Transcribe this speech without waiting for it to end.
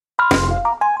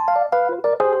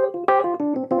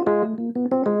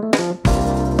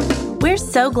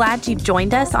so glad you've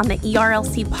joined us on the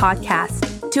ERLC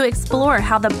podcast to explore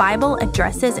how the Bible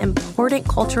addresses important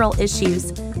cultural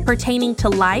issues pertaining to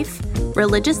life,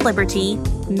 religious liberty,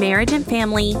 marriage and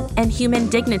family, and human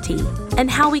dignity, and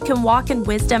how we can walk in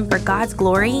wisdom for God's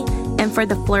glory and for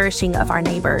the flourishing of our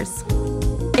neighbors.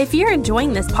 If you're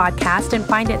enjoying this podcast and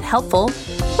find it helpful,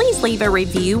 please leave a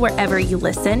review wherever you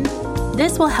listen.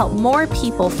 This will help more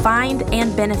people find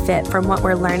and benefit from what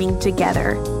we're learning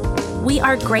together. We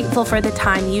are grateful for the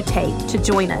time you take to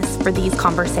join us for these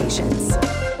conversations.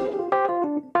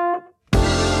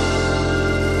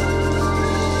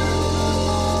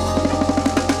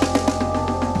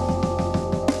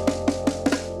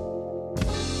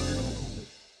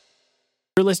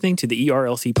 You're listening to the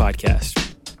ERLC podcast.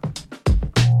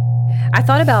 I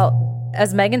thought about,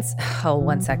 as Megan's,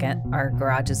 one second, our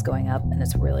garage is going up and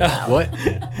it's really loud. What?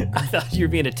 I thought you were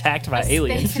being attacked by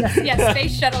aliens.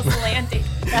 Space shuttle's landing.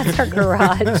 That's our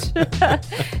garage.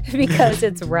 Because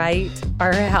it's right,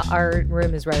 our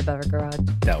room is right above our garage.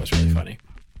 That was really funny.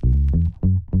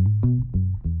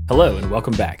 Hello, and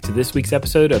welcome back to this week's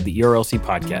episode of the ERLC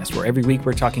podcast, where every week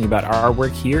we're talking about our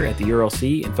work here at the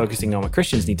ERLC and focusing on what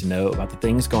Christians need to know about the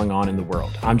things going on in the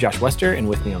world. I'm Josh Wester, and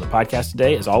with me on the podcast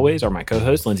today, as always, are my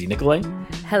co-hosts, Lindsay Nicolay.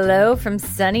 Hello from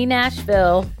sunny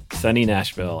Nashville. Sunny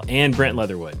Nashville, and Brent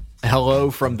Leatherwood.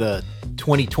 Hello from the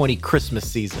 2020 Christmas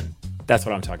season. That's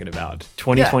what I'm talking about.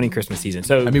 2020 Christmas season.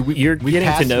 So you're we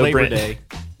getting to know Labor Brent. Day.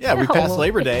 Yeah, we passed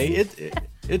Labor Day.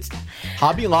 It's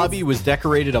Hobby Lobby was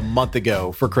decorated a month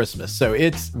ago for Christmas, so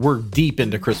we're deep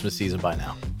into Christmas season by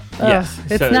now. Yes,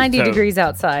 it's 90 degrees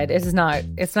outside. It's not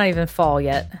even fall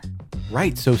yet.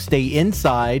 Right, so stay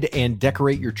inside and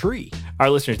decorate your tree. Our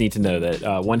listeners need to know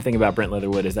that one thing about Brent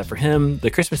Leatherwood is that for him, the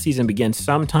Christmas season begins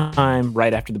sometime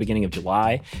right after the beginning of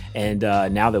July. And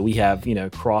now that we have,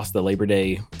 crossed the Labor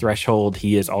Day threshold,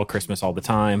 he is all Christmas all the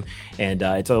time. And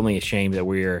it's only a shame that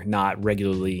we're not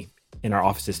regularly in our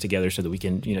offices together so that we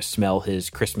can, smell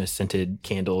his Christmas scented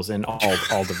candles and all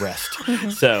the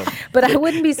rest. So, but I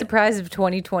wouldn't be surprised if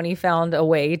 2020 found a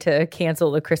way to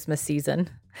cancel the Christmas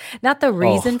season. Not the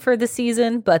reason for the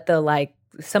season, but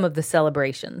some of the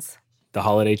celebrations. The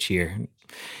holiday cheer.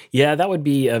 Yeah, that would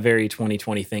be a very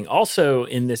 2020 thing. Also,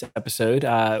 in this episode,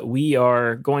 we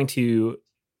are going to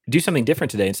do something different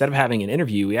today. Instead of having an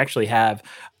interview, we actually have,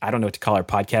 I don't know what to call our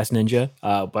podcast ninja,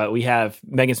 but we have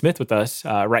Megan Smith with us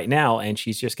right now, and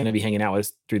she's just going to be hanging out with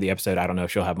us through the episode. I don't know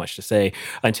if she'll have much to say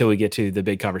until we get to the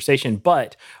big conversation.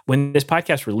 But when this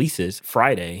podcast releases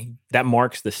Friday, that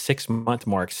marks the 6-month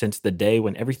mark since the day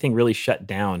when everything really shut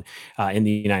down in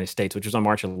the United States, which was on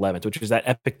March 11th, which was that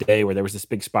epic day where there was this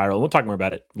big spiral. We'll talk more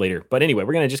about it later. But anyway,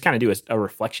 we're going to just kind of do a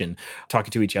reflection,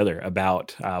 talking to each other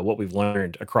about what we've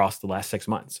learned across the last 6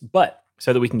 months. But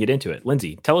so that we can get into it,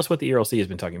 Lindsay, tell us what the ERLC has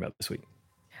been talking about this week.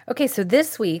 Okay, so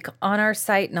this week on our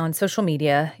site and on social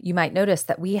media, you might notice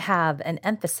that we have an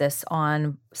emphasis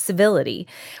on civility,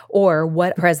 or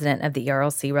what President of the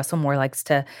ERLC, Russell Moore, likes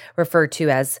to refer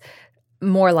to as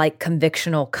more like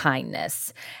convictional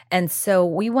kindness. And so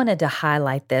we wanted to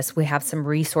highlight this. We have some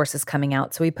resources coming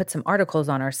out. So we put some articles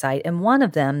on our site. And one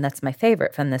of them, that's my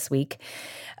favorite from this week,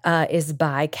 is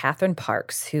by Catherine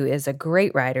Parks, who is a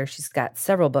great writer. She's got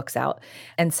several books out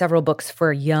and several books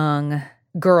for young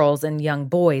girls and young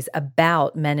boys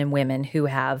about men and women who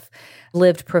have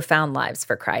lived profound lives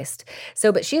for Christ.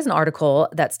 But she has an article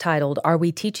that's titled, "Are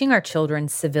We Teaching Our Children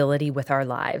Civility with Our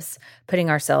Lives? Putting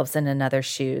Ourselves in Another's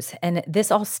Shoes." And this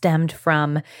all stemmed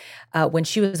from when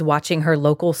she was watching her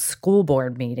local school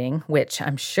board meeting, which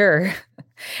I'm sure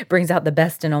brings out the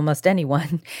best in almost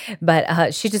anyone.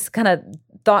 But she just kind of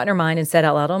thought in her mind and said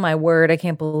out loud, "Oh my word, I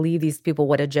can't believe these people,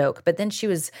 what a joke." But then she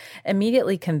was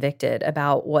immediately convicted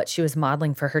about what she was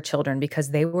modeling for her children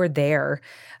because they were there,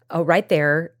 right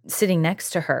there, sitting next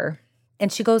to her.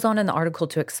 And she goes on in the article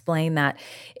to explain that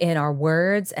in our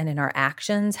words and in our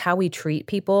actions, how we treat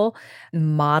people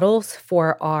models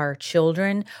for our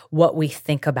children what we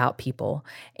think about people.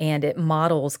 And it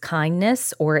models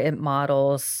kindness, or it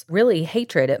models really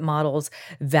hatred. It models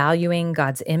valuing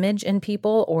God's image in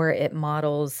people, or it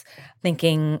models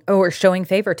thinking or showing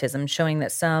favoritism, showing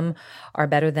that some are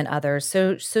better than others.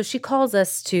 So she calls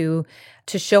us to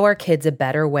show our kids a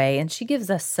better way. And she gives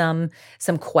us some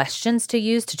questions to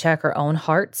use to check our own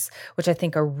hearts, which I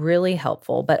think are really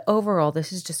helpful. But overall,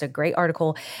 this is just a great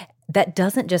article that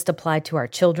doesn't just apply to our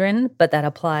children, but that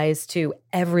applies to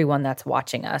everyone that's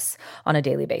watching us on a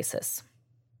daily basis.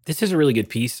 This is a really good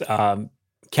piece.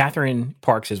 Catherine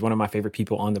Parks is one of my favorite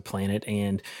people on the planet.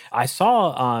 And I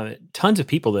saw tons of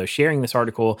people, though, sharing this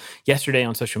article yesterday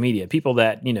on social media. People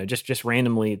that, just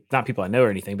randomly, not people I know or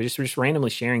anything, but just randomly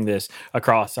sharing this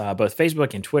across both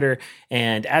Facebook and Twitter.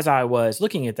 And as I was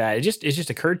looking at that, it just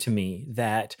occurred to me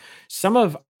that some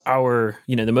of our,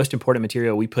 the most important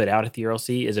material we put out at the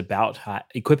RLC is about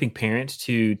equipping parents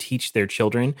to teach their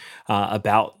children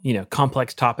about,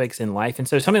 complex topics in life. And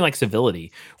so something like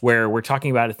civility, where we're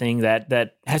talking about a thing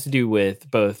that has to do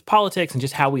with both politics and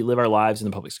just how we live our lives in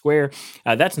the public square.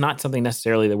 That's not something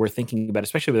necessarily that we're thinking about,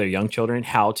 especially with our young children,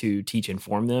 how to teach and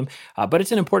form them. But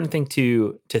it's an important thing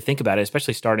to think about it,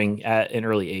 especially starting at an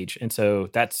early age. And so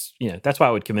that's why I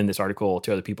would commend this article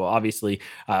to other people. Obviously,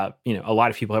 a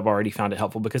lot of people have already found it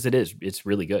helpful because it's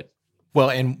really good. Well,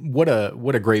 and what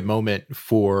a great moment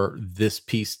for this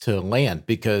piece to land,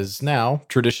 because now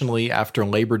traditionally after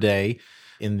Labor Day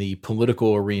in the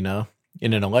political arena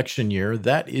in an election year,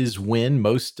 that is when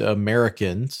most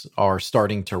Americans are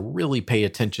starting to really pay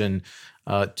attention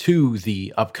to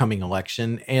the upcoming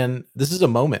election. And this is a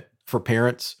moment for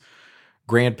parents,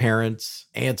 grandparents,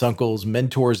 aunts, uncles,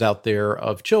 mentors out there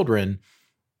of children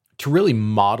to really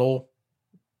model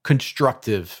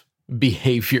constructive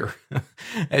behavior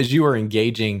as you are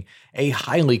engaging a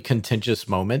highly contentious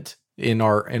moment in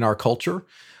our culture.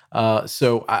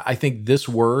 So I think this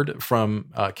word from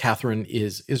Catherine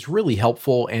is really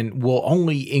helpful and will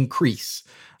only increase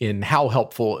in how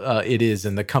helpful it is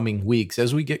in the coming weeks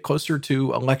as we get closer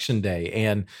to Election Day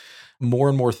and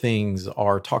more things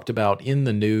are talked about in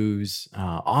the news,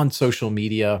 on social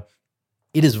media.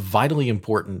 It is vitally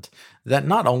important that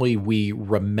not only we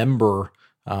remember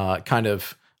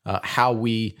how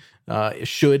we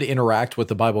should interact, what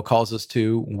the Bible calls us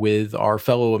to, with our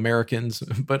fellow Americans,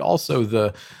 but also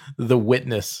the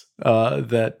witness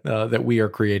that we are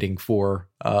creating for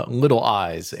little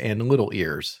eyes and little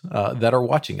ears that are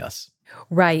watching us.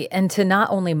 Right. And to not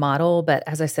only model, but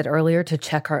as I said earlier, to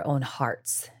check our own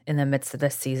hearts in the midst of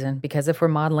this season. Because if we're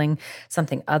modeling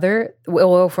something if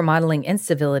we're modeling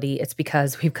incivility, it's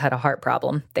because we've got a heart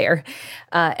problem there.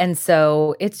 And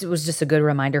so it was just a good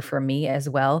reminder for me as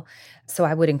well. So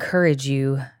I would encourage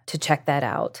you to check that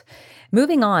out.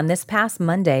 Moving on, this past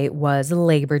Monday was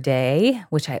Labor Day,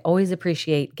 which I always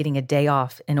appreciate getting a day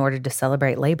off in order to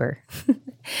celebrate labor.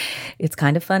 It's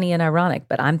kind of funny and ironic,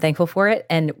 but I'm thankful for it.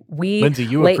 And Lindsay,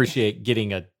 you appreciate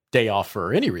getting a day off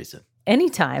for any reason.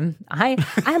 Anytime. I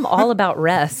am all about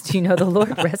rest. The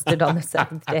Lord rested on the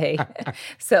seventh day.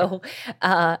 So,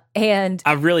 and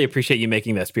I really appreciate you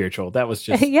making that spiritual. That was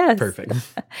just perfect.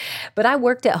 But I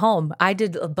worked at home. I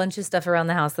did a bunch of stuff around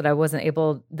the house that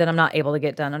I'm not able to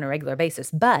get done on a regular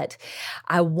basis. But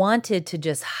I wanted to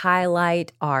just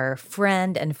highlight our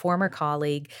friend and former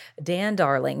colleague, Dan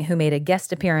Darling, who made a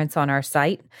guest appearance on our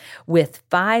site with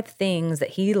 5 things that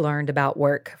he learned about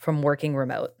work from working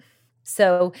remote.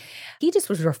 So he just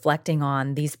was reflecting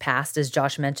on these past, as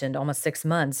Josh mentioned, almost 6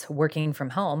 months working from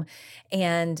home,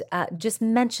 and just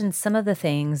mentioned some of the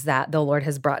things that the Lord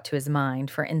has brought to his mind.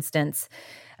 For instance,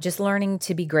 just learning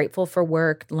to be grateful for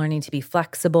work, learning to be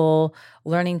flexible,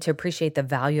 learning to appreciate the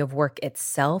value of work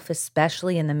itself,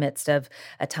 especially in the midst of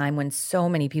a time when so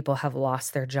many people have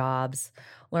lost their jobs,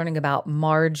 learning about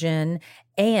margin,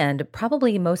 and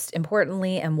probably most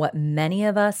importantly, and what many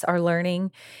of us are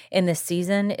learning in this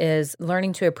season, is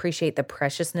learning to appreciate the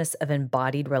preciousness of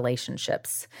embodied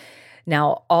relationships.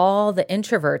 Now, all the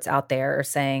introverts out there are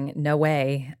saying, no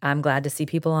way, I'm glad to see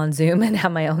people on Zoom and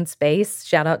have my own space.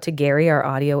 Shout out to Gary, our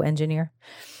audio engineer.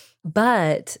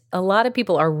 But a lot of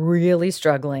people are really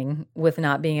struggling with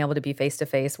not being able to be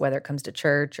face-to-face, whether it comes to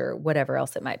church or whatever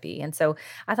else it might be. And so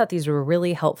I thought these were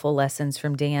really helpful lessons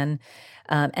from Dan.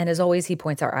 And as always, he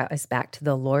points our eyes back to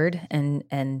the Lord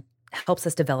and helps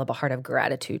us develop a heart of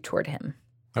gratitude toward him.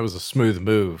 That was a smooth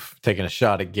move, taking a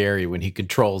shot at Gary when he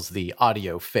controls the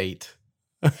audio fate.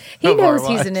 He knows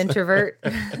he's an introvert.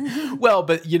 Well,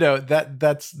 but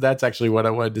that's actually what I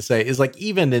wanted to say is, like,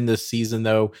 even in this season,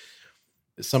 though,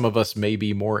 some of us may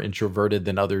be more introverted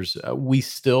than others. We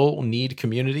still need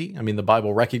community. I mean, the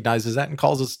Bible recognizes that and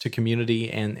calls us to community.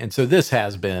 And so this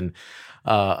has been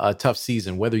a tough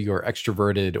season, whether you're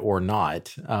extroverted or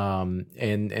not.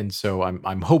 And so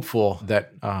I'm hopeful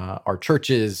that our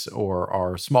churches or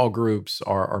our small groups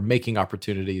are making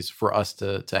opportunities for us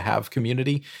to have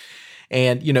community.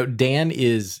 And, Dan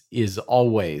is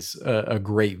always a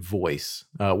great voice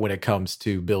when it comes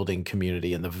to building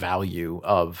community and the value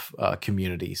of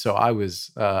community. So I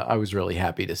was really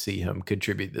happy to see him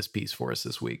contribute this piece for us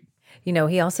this week.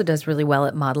 He also does really well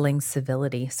at modeling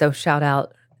civility. So shout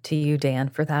out to you, Dan,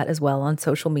 for that as well on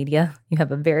social media. You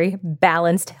have a very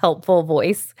balanced, helpful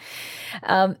voice. He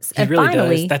And really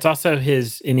finally, does. That's also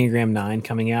his Enneagram 9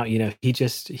 coming out.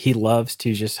 He loves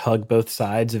to just hug both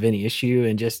sides of any issue,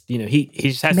 and just, he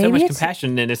just has so Maybe much it's-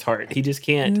 compassion in his heart. He just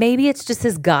can't. maybe it's just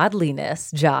his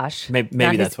godliness, Josh. Maybe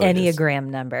not that's his what it is. Enneagram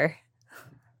number.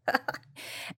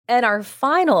 And our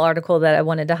final article that I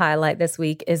wanted to highlight this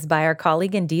week is by our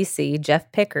colleague in DC, Jeff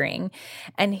Pickering.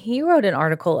 And he wrote an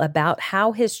article about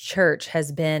how his church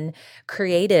has been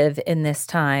creative in this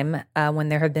time when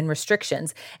there have been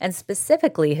restrictions. And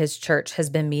specifically, his church has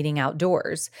been meeting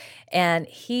outdoors. And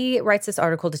he writes this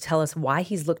article to tell us why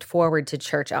he's looked forward to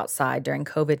church outside during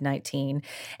COVID-19.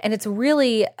 And it's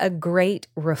really a great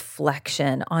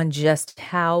reflection on just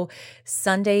how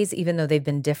Sundays, even though they've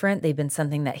been different, they've been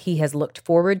something that he has looked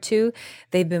forward to.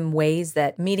 They've been ways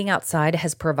that meeting outside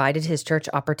has provided his church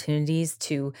opportunities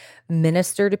to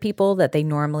minister to people that they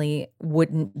normally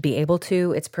wouldn't be able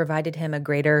to. It's provided him a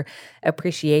greater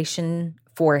appreciation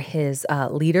for his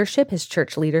leadership, his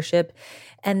church leadership.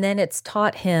 And then it's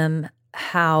taught him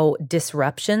how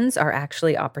disruptions are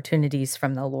actually opportunities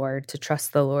from the Lord, to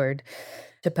trust the Lord,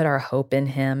 to put our hope in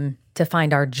him, to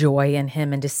find our joy in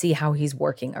him, and to see how he's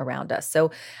working around us. So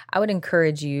I would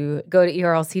encourage you, go to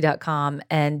erlc.com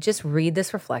and just read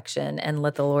this reflection and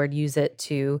let the Lord use it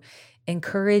to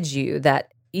encourage you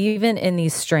that even in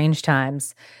these strange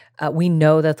times, we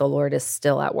know that the Lord is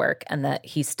still at work and that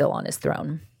he's still on his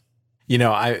throne.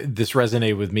 This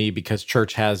resonated with me because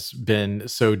church has been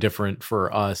so different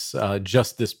for us.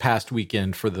 Just this past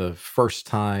weekend, for the first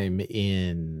time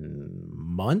in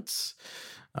months,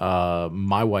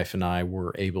 my wife and I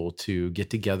were able to get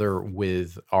together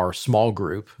with our small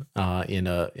group in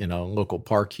a local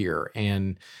park here,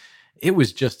 and it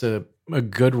was just a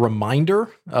good reminder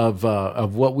of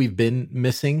what we've been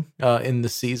missing in the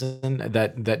season.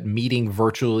 That meeting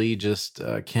virtually just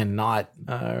cannot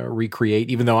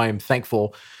recreate. Even though I am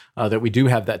thankful that we do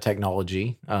have that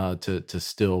technology to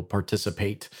still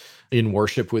participate in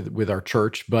worship with our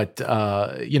church, but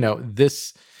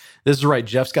This is right.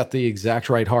 Jeff's got the exact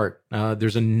right heart.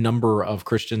 There's a number of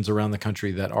Christians around the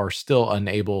country that are still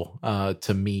unable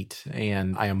to meet,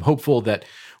 and I am hopeful that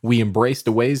we embrace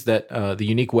the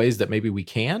unique ways that maybe we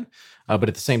can, but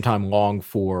at the same time long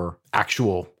for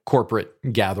actual corporate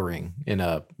gathering in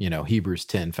a Hebrews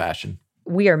 10 fashion.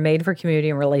 We are made for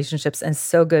community and relationships, and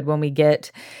so good when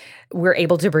we're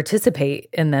able to participate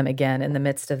in them again in the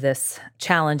midst of this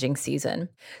challenging season.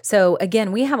 So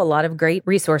again, we have a lot of great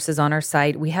resources on our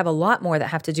site. We have a lot more that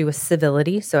have to do with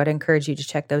civility, so I'd encourage you to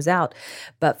check those out.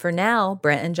 But for now,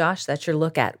 Brent and Josh, that's your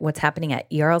look at what's happening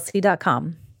at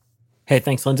erlc.com. Hey,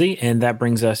 thanks, Lindsay. And that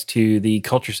brings us to the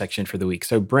culture section for the week.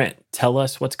 So Brent, tell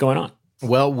us what's going on.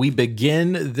 Well, we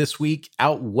begin this week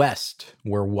out west,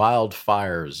 where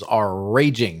wildfires are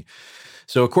raging.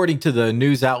 So according to the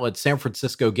news outlet San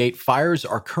Francisco Gate, fires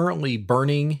are currently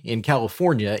burning in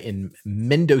California in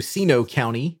Mendocino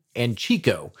County and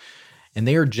Chico, and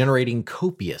they are generating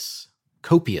copious,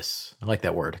 I like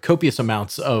that word, copious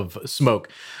amounts of smoke.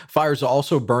 Fires are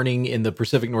also burning in the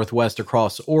Pacific Northwest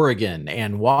across Oregon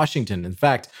and Washington. In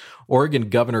fact, Oregon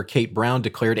Governor Kate Brown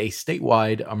declared a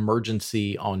statewide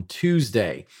emergency on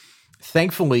Tuesday.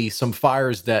 Thankfully, some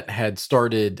fires that had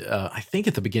started, I think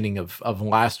at the beginning of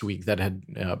last week, that had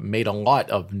made a lot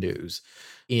of news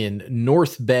in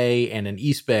North Bay and in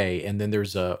East Bay, and then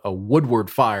there's a Woodward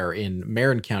fire in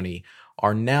Marin County,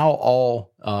 are now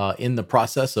all in the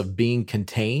process of being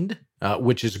contained,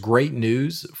 which is great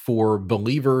news for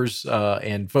believers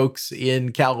and folks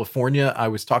in California. I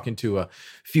was talking to a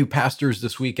few pastors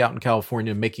this week out in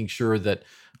California, making sure that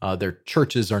their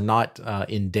churches are not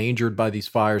endangered by these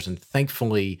fires, and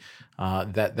thankfully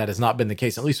that has not been the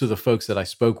case, at least with the folks that I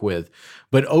spoke with.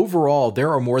 But overall,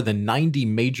 there are more than 90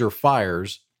 major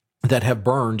fires that have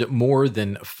burned more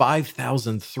than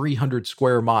 5,300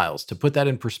 square miles. To put that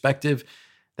in perspective,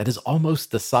 that is almost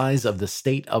the size of the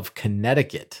state of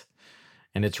Connecticut,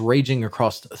 and it's raging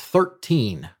across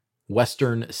 13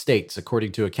 Western states,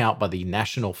 according to a count by the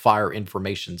National Fire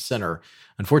Information Center.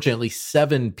 Unfortunately,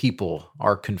 7 people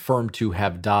are confirmed to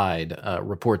have died,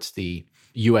 reports the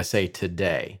USA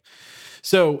Today.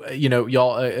 So,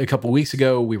 y'all, a couple of weeks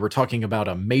ago, we were talking about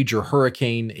a major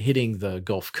hurricane hitting the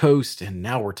Gulf Coast, and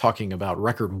now we're talking about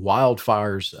record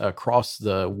wildfires across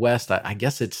the West. I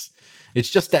guess it's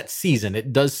just that season.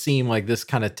 It does seem like this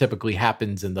kind of typically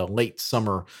happens in the late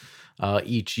summer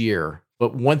each year.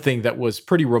 But one thing that was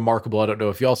pretty remarkable, I don't know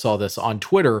if y'all saw this, on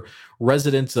Twitter,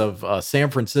 residents of San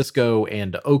Francisco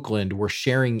and Oakland were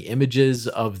sharing images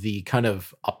of the kind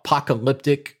of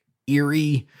apocalyptic,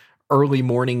 eerie, early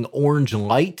morning orange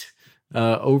light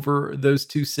over those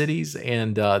two cities,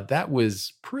 and that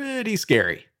was pretty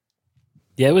scary.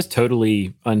 Yeah, it was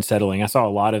totally unsettling. I saw a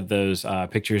lot of those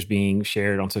pictures being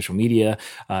shared on social media.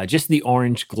 Just the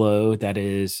orange glow that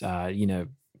is,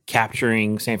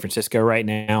 capturing San Francisco right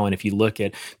now. And if you look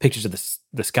at pictures of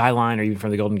the skyline or even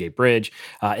from the Golden Gate Bridge,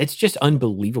 it's just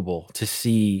unbelievable to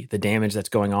see the damage that's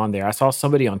going on there. I saw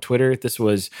somebody on Twitter. This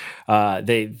was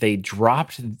they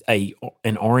dropped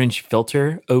an orange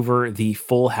filter over the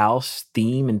Full House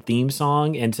theme and theme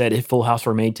song and said if Full House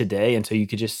were made today, and so you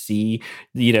could just see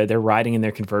they're riding in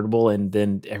their convertible and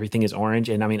then everything is orange.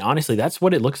 And I mean, honestly, that's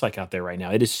what it looks like out there right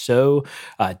now. It is so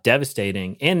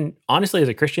devastating. And honestly, as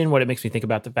a Christian, what it makes me think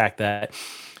about the fact that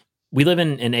we live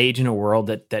in an age in a world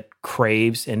that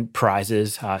craves and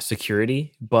prizes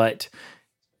security, but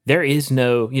there is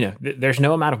no, there's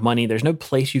no amount of money, there's no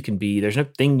place you can be, there's no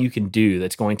thing you can do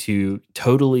that's going to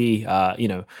totally,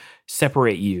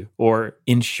 separate you or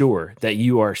ensure that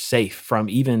you are safe from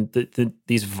even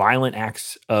these violent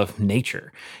acts of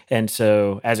nature. And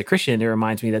so as a Christian, it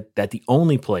reminds me that the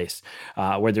only place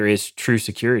where there is true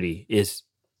security is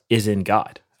in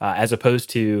God. As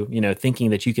opposed to thinking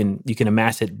that you can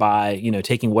amass it by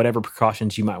taking whatever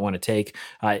precautions you might want to take.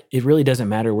 It really doesn't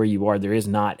matter where you are. There is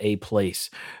not a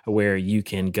place where you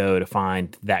can go to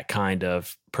find that kind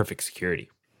of perfect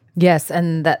security. Yes,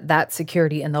 and that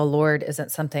security in the Lord isn't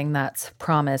something that's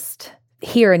promised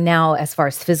here and now as far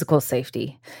as physical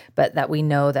safety, but that we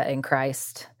know that in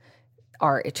Christ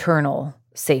our eternal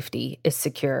safety is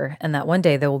secure, and that one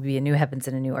day there will be a new heavens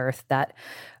and a new earth that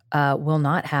will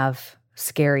not have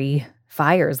scary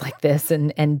fires like this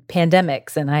and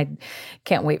pandemics. And I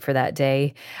can't wait for that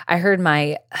day. I heard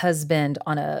my husband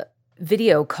on a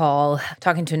video call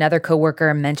talking to another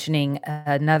coworker mentioning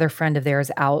another friend of theirs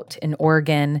out in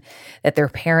Oregon that their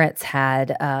parents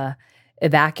had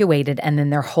evacuated and then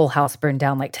their whole house burned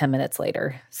down like 10 minutes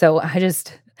later. So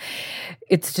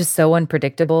it's just so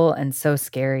unpredictable and so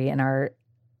scary. And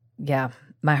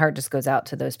my heart just goes out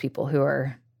to those people who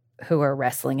are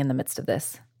wrestling in the midst of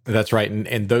this. That's right.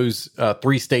 And those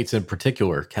three states in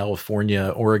particular,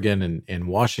 California, Oregon, and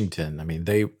Washington, I mean,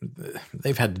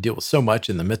 they've had to deal with so much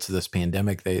in the midst of this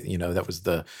pandemic. That was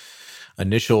the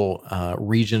initial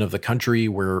region of the country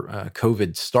where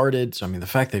COVID started. So, I mean, the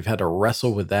fact they've had to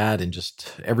wrestle with that and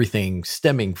just everything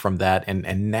stemming from that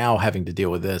and now having to deal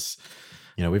with this.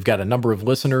 We've got a number of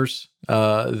listeners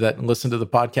that listen to the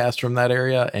podcast from that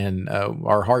area, and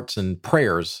our hearts and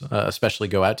prayers especially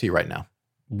go out to you right now.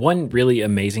 One really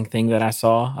amazing thing that I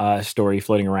saw, a story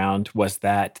floating around, was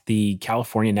that the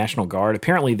California National Guard,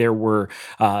 apparently there were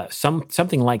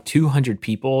something like 200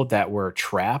 people that were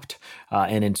trapped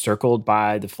and encircled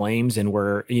by the flames, and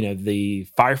the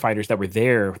firefighters that were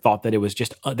there thought that it was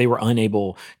just, they were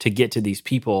unable to get to these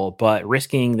people, but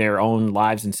risking their own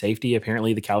lives and safety,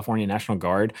 apparently the California National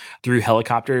Guard, through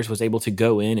helicopters, was able to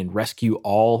go in and rescue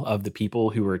all of the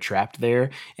people who were trapped there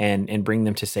and bring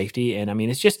them to safety. And I mean,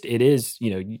 it is,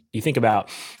 you think about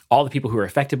all the people who are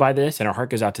affected by this, and our heart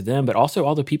goes out to them, but also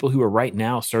all the people who are right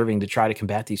now serving to try to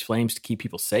combat these flames to keep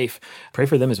people safe. Pray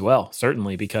for them as well,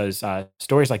 certainly, because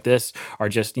stories like this are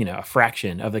just, a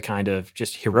fraction of the kind of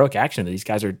just heroic action that these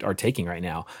guys are taking right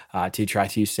now to try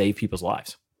to save people's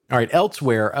lives. All right,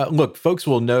 elsewhere, look, folks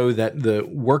will know that the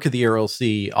work of the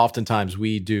ERLC, oftentimes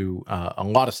we do a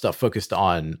lot of stuff focused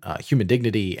on human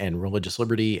dignity and religious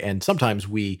liberty, and sometimes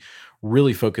we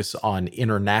really focus on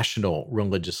international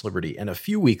religious liberty. And a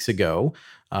few weeks ago,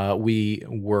 we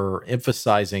were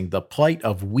emphasizing the plight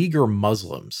of Uyghur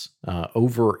Muslims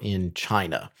over in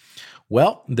China.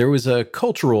 Well, there was a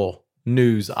cultural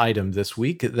news item this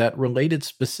week that related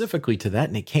specifically to that,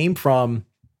 and it came from,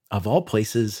 of all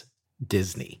places,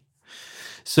 Disney.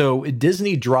 So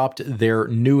Disney dropped their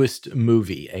newest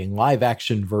movie, a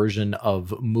live-action version of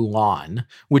Mulan,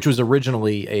 which was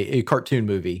originally a cartoon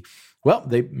movie. Well,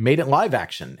 they made it live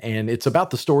action, and it's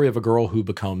about the story of a girl who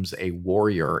becomes a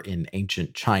warrior in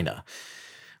ancient China.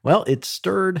 Well, it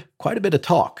stirred quite a bit of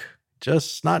talk,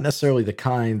 just not necessarily the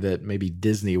kind that maybe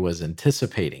Disney was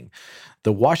anticipating.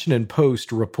 The Washington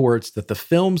Post reports that the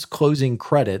film's closing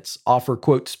credits offer,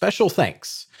 quote, special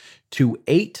thanks to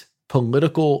 8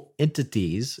 political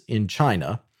entities in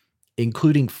China,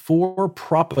 including 4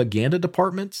 propaganda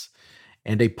departments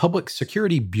and a public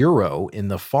security bureau in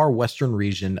the far western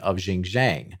region of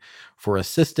Xinjiang for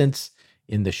assistance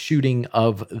in the shooting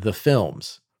of the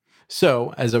films.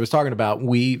 So, as I was talking about,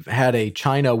 we had a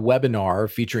China webinar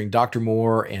featuring Dr.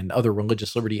 Moore and other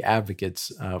religious liberty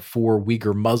advocates for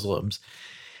Uyghur Muslims.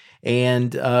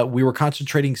 And we were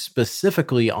concentrating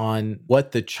specifically on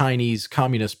what the Chinese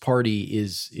Communist Party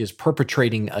is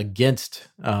perpetrating against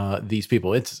these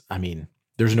people.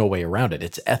 There's no way around it.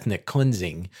 It's ethnic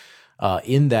cleansing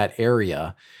in that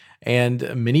area.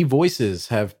 And many voices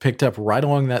have picked up right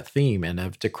along that theme and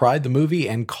have decried the movie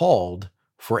and called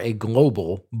for a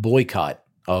global boycott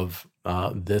of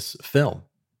this film.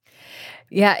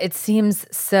 Yeah, it seems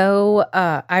so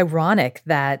ironic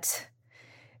that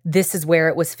this is where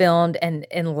it was filmed, and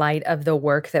in light of the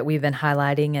work that we've been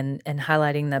highlighting and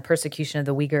highlighting the persecution of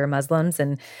the Uyghur Muslims,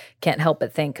 and can't help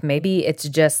but think maybe it's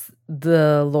just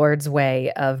the Lord's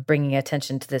way of bringing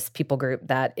attention to this people group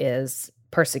that is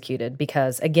persecuted.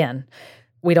 Because again,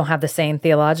 we don't have the same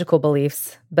theological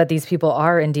beliefs, but these people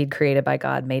are indeed created by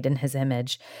God, made in his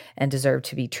image, and deserve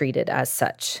to be treated as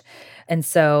such. And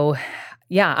so,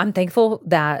 yeah, I'm thankful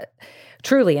that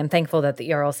I'm thankful that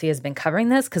the ERLC has been covering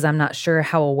this, because I'm not sure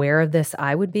how aware of this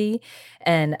I would be.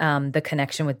 And the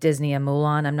connection with Disney and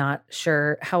Mulan, I'm not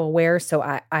sure how aware. So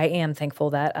I am thankful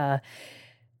that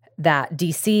that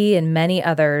DC and many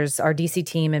others, our DC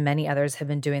team and many others, have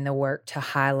been doing the work to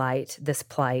highlight this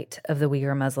plight of the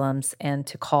Uyghur Muslims and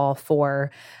to call for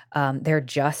their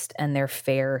just and their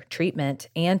fair treatment,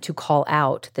 and to call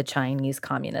out the Chinese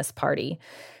Communist Party.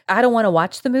 I don't want to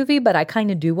watch the movie, but I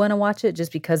kind of do want to watch it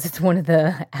just because it's one of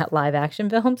the live action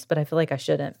films, but I feel like I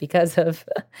shouldn't because of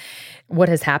what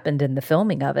has happened in the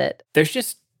filming of it. There's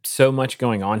just so much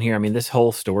going on here. I mean, this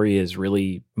whole story is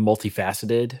really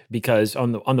multifaceted because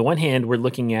on the one hand, we're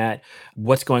looking at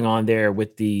what's going on there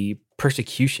with the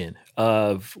persecution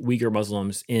of Uyghur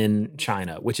Muslims in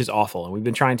China, which is awful. And we've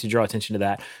been trying to draw attention to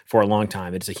that for a long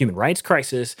time. It's a human rights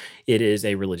crisis. It is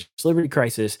a religious liberty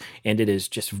crisis. And it is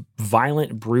just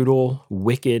violent, brutal,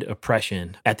 wicked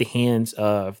oppression at the hands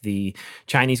of the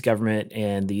Chinese government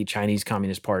and the Chinese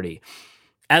Communist Party.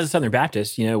 As a Southern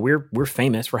Baptist, we're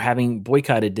famous for having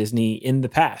boycotted Disney in the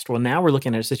past. Well, now we're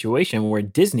looking at a situation where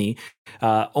Disney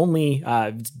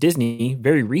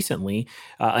very recently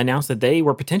announced that they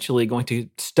were potentially going to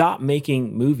stop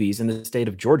making movies in the state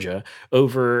of Georgia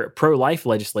over pro-life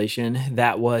legislation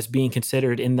that was being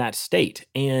considered in that state.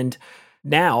 And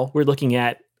now we're looking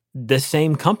at the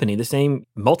same company, the same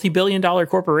multi-billion-dollar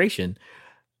corporation,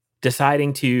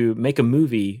 deciding to make a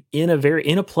movie in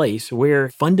a place where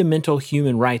fundamental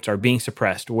human rights are being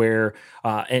suppressed, where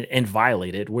and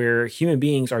violated, where human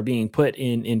beings are being put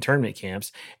in internment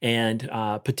camps, and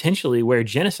potentially where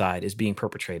genocide is being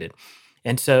perpetrated.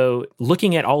 And so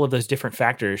looking at all of those different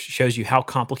factors shows you how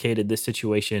complicated this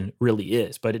situation really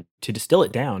is. But to distill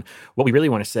it down, what we really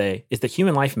want to say is that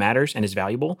human life matters and is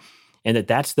valuable, and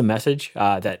that's the message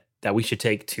that we should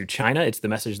take to China. It's the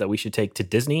message that we should take to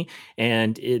Disney.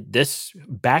 And this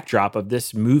backdrop of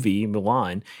this movie,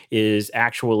 Mulan, is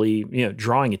actually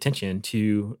drawing attention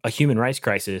to a human rights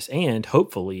crisis and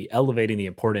hopefully elevating the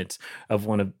importance of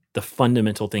one of the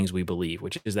fundamental things we believe,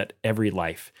 which is that every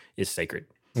life is sacred.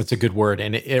 That's a good word.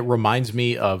 And it reminds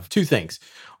me of two things.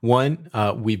 One,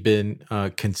 we've been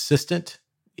consistent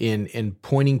in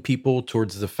pointing people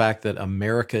towards the fact that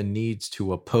America needs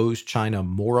to oppose China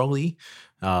morally.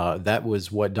 That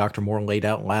was what Dr. Moore laid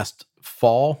out last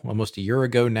fall, almost a year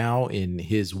ago now, in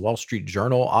his Wall Street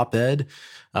Journal op-ed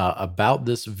about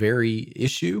this very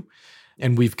issue.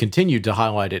 And we've continued to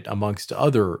highlight it amongst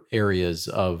other areas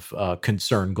of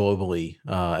concern globally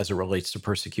as it relates to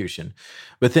persecution.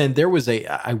 But then there was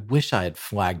I wish I had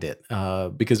flagged it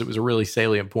because it was a really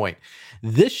salient point.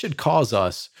 This should cause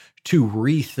us to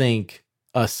rethink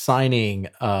assigning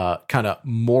kind of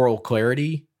moral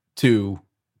clarity to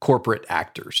corporate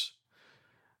actors,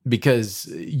 because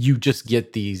you just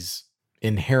get these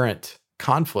inherent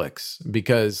conflicts.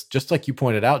 Because just like you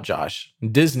pointed out, Josh,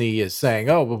 Disney is saying,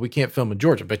 oh, well, we can't film in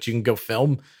Georgia, but you can go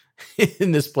film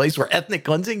in this place where ethnic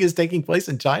cleansing is taking place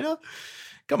in China.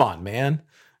 Come on, man.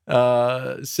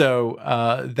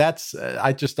 So that's,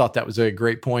 I just thought that was a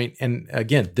great point. And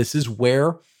again, this is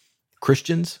where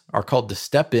Christians are called to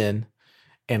step in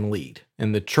and lead.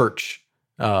 And the church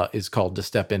is called to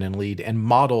step in and lead and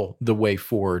model the way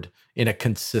forward in a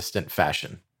consistent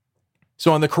fashion.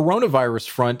 So on the coronavirus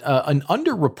front, an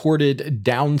underreported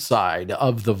downside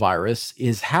of the virus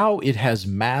is how it has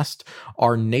masked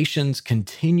our nation's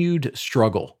continued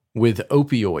struggle with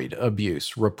opioid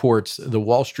abuse, reports the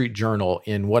Wall Street Journal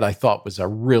in what I thought was a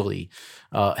really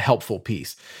helpful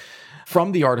piece.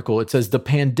 From the article, it says the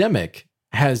pandemic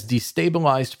has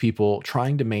destabilized people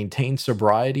trying to maintain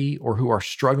sobriety or who are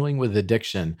struggling with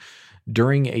addiction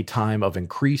during a time of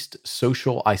increased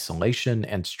social isolation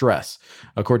and stress,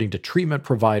 according to treatment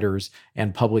providers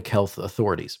and public health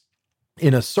authorities.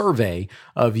 In a survey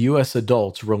of U.S.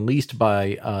 adults released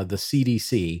by the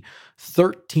CDC,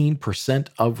 13%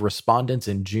 of respondents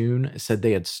in June said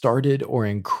they had started or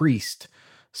increased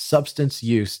substance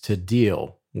use to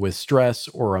deal with stress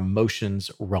or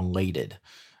emotions related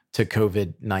to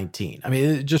COVID-19. I mean,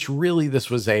 it just really, this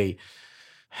was a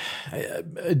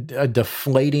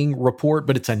deflating report,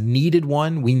 but it's a needed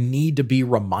one. We need to be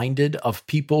reminded of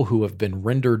people who have been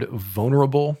rendered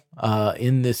vulnerable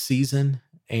in this season.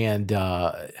 And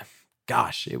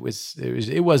gosh, it was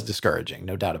discouraging,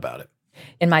 no doubt about it.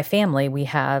 In my family, we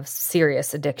have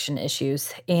serious addiction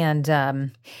issues,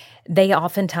 and they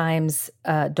oftentimes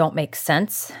don't make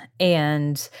sense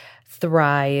and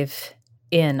thrive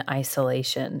in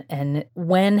isolation. And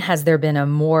when has there been a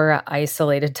more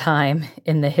isolated time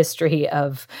in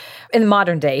in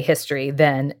modern day history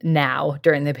than now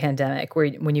during the pandemic,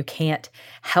 when you can't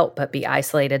help but be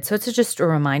isolated? So it's just a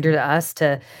reminder to us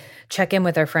to check in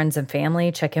with our friends and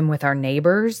family, check in with our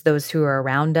neighbors, those who are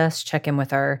around us, check in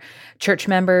with our church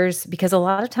members, because a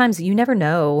lot of times you never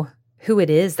know who it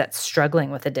is that's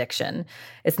struggling with addiction.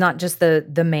 It's not just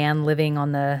the man living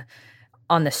on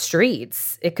the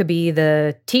streets. It could be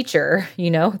the teacher,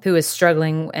 who is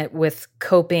struggling with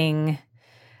coping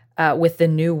with the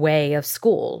new way of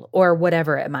school or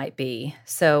whatever it might be.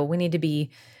 So we need to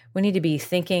be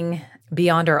thinking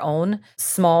beyond our own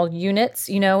small units,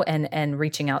 and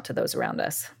reaching out to those around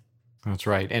us. That's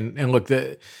right. And look,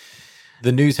 the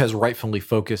news has rightfully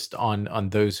focused on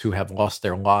those who have lost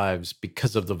their lives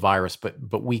because of the virus,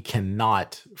 but we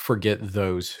cannot forget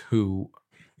those who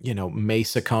may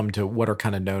succumb to what are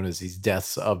kind of known as these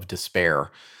deaths of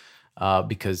despair,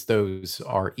 because those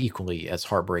are equally as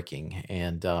heartbreaking.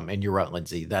 And you're right,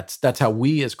 Lindsay. That's how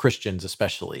we as Christians,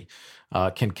 especially,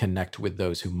 can connect with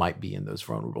those who might be in those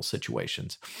vulnerable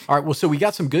situations. All right. Well, so we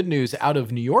got some good news out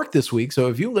of New York this week. So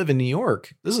if you live in New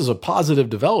York, this is a positive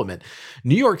development.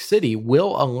 New York City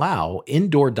will allow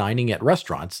indoor dining at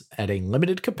restaurants at a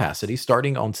limited capacity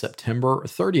starting on September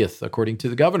 30th, according to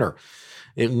the governor.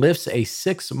 It lifts a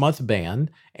 6-month ban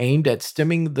aimed at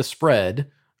stemming the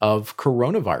spread of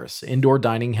coronavirus. Indoor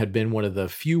dining had been one of the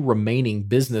few remaining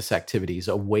business activities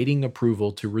awaiting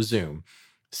approval to resume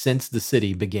since the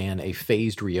city began a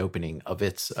phased reopening of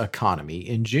its economy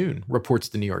in June, reports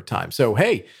the New York Times. So,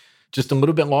 hey, just a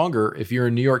little bit longer if you're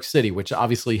in New York City, which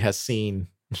obviously has seen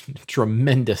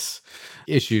tremendous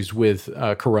issues with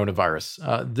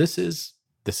coronavirus. This is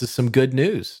some good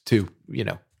news to,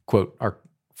 quote our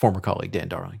former colleague Dan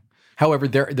Darling. However,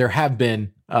 there have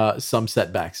been some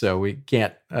setbacks, so we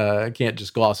can't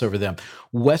just gloss over them.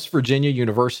 West Virginia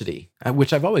University,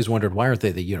 which I've always wondered, why aren't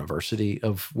they the University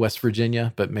of West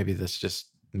Virginia? But maybe that's just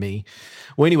me.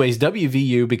 Well, anyways,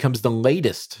 WVU becomes the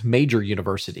latest major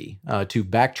university to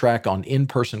backtrack on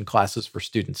in-person classes for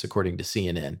students, according to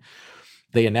CNN.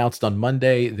 They announced on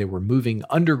Monday they were moving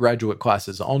undergraduate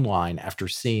classes online after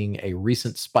seeing a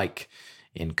recent spike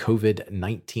in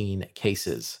COVID-19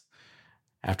 cases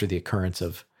after the occurrence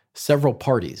of several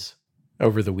parties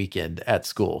over the weekend at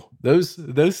school. Those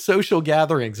social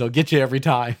gatherings will get you every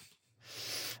time.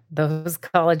 Those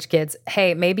college kids.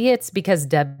 Hey, maybe it's because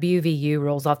WVU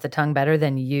rolls off the tongue better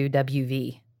than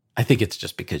UWV. I think it's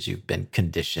just because you've been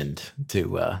conditioned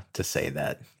to say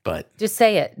that. But just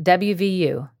say it.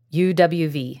 WVU,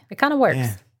 UWV. It kind of works.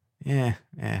 Yeah.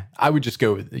 I would just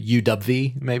go with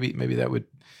UWV. Maybe that would.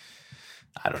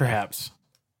 I don't know. Perhaps.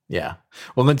 Yeah.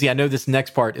 Well, Lindsay, I know this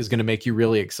next part is going to make you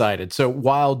really excited. So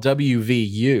while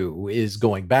WVU is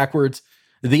going backwards,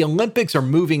 the Olympics are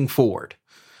moving forward.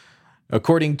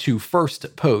 According to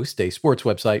First Post, a sports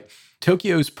website,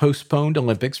 Tokyo's postponed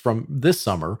Olympics from this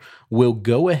summer will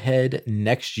go ahead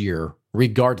next year,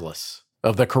 regardless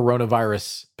of the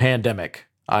coronavirus pandemic.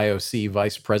 IOC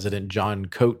Vice President John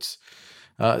Coates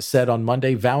said on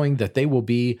Monday, vowing that they will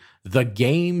be the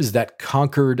games that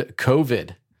conquered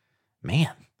COVID.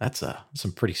 Man, that's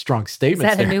some pretty strong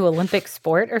statements. Is that a new Olympic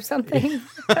sport or something?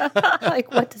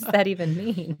 Like, what does that even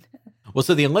mean? Well,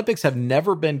 so the Olympics have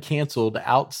never been canceled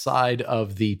outside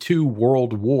of the 2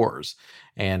 world wars,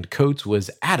 and Coates was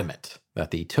adamant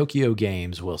that the Tokyo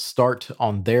Games will start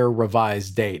on their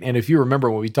revised date. And if you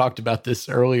remember when we talked about this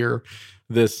earlier,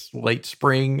 this late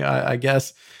spring, I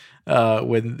guess,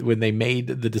 when they made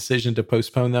the decision to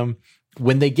postpone them,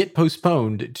 when they get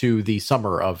postponed to the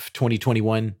summer of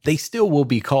 2021, they still will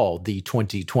be called the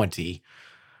 2020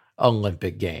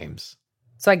 Olympic Games.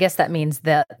 So I guess that means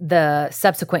that the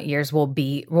subsequent years will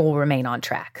remain on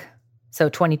track. So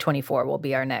 2024 will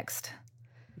be our next.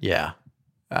 Yeah.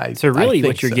 So really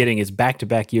what you're getting is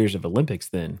back-to-back years of Olympics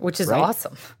then. Which is right?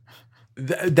 awesome.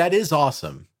 That is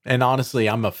awesome. And honestly,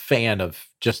 I'm a fan of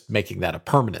just making that a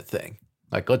permanent thing.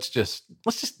 Like, let's just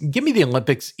give me the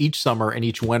Olympics each summer and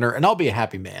each winter, and I'll be a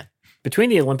happy man. Between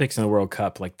the Olympics and the World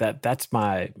Cup, like that's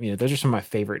my, those are some of my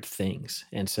favorite things.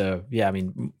 And so, yeah, I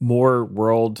mean, more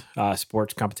world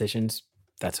sports competitions,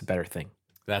 that's a better thing.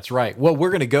 That's right. Well,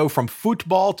 we're going to go from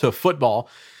football to football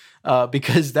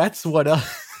because that's what...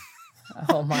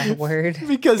 Oh, my word.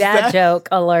 Because that joke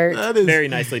alert. That is, very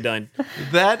nicely done.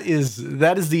 That is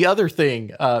the other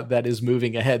thing that is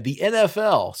moving ahead. The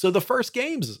NFL. So the first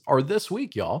games are this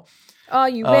week, y'all. Are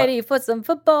you ready for some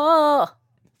football?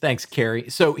 Thanks, Carrie.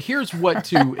 So here's what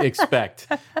to expect,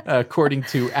 according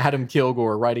to Adam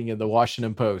Kilgore, writing in the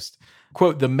Washington Post.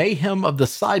 Quote, the mayhem of the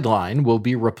sideline will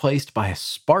be replaced by a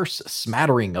sparse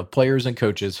smattering of players and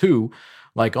coaches who,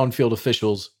 like on-field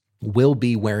officials, will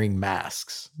be wearing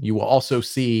masks. You will also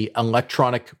see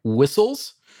electronic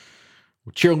whistles.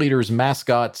 Cheerleaders,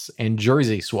 mascots, and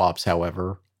jersey swaps,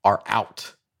 however, are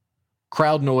out.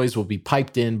 Crowd noise will be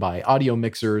piped in by audio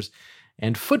mixers,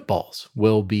 and footballs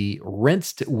will be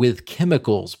rinsed with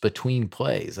chemicals between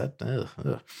plays.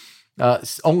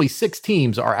 Only 6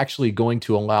 teams are actually going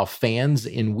to allow fans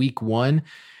in week 1,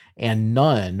 and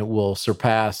none will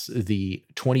surpass the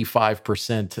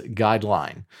 25%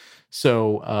 guideline.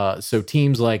 So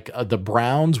teams like the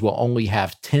Browns will only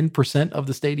have 10% of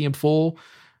the stadium full,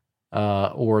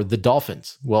 or the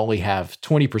Dolphins will only have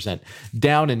 20%.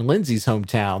 Down in Lindsay's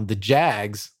hometown, the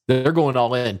Jags, they're going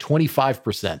all in.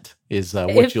 25% is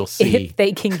what you'll see. If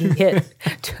they can get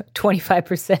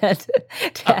 25%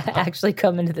 to actually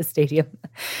come into the stadium.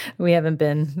 We haven't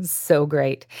been so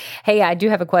great. Hey, I do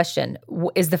have a question.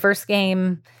 Is the first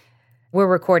game, we're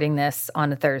recording this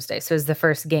on a Thursday, so is the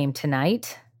first game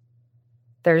tonight?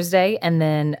 Thursday, and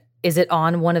then is it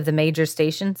on one of the major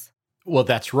stations? Well,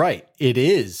 that's right. It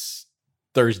is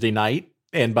Thursday night,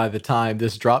 and by the time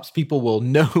this drops, people will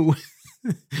know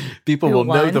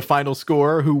know the final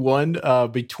score, who won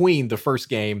between the first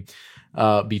game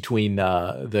between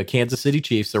the Kansas City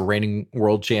Chiefs, the reigning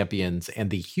world champions, and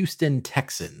the Houston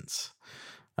Texans.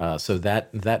 So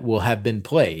that will have been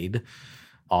played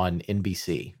on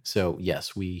NBC. So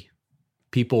yes,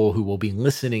 people who will be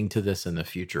listening to this in the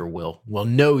future will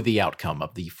know the outcome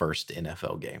of the first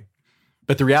NFL game.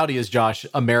 But the reality is, Josh,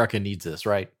 America needs this,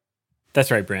 right? That's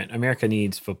right, Brent. America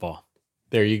needs football.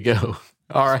 There you go.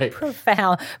 All right.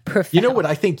 Profound. You know what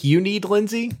I think you need,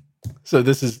 Lindsay? So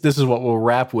this is what we'll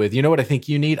wrap with. You know what I think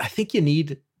you need? I think you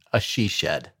need a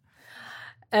SheShed.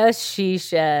 A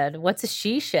SheShed. What's a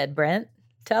SheShed, Brent?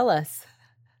 Tell us.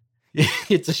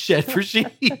 It's a shed for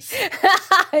she's.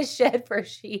 A shed for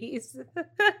she's.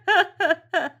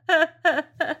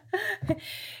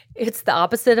 It's the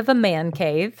opposite of a man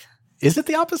cave. Is it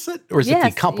the opposite, or is it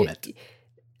the complement?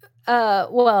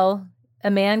 Well,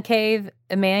 a man cave,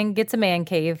 a man gets a man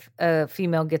cave, a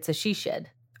female gets a SheShed.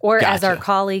 Or as our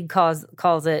colleague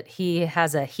calls it, he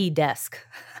has a he desk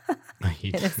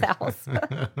in his house.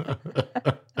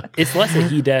 It's less a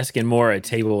he desk and more a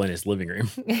table in his living room.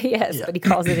 Yes, yeah. But he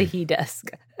calls it a he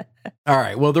desk. All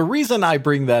right. Well, the reason I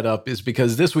bring that up is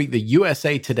because this week the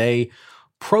USA Today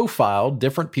profiled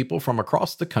different people from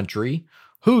across the country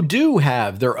who do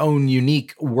have their own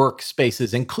unique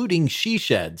workspaces, including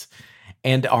SheSheds,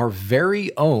 and our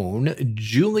very own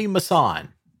Julie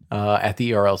Masson at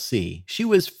the ERLC. She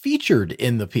was featured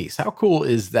in the piece. How cool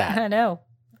is that? I know.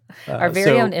 Our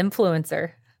very own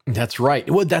influencer. That's right.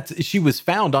 Well, she was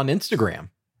found on Instagram.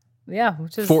 Yeah,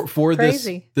 which is for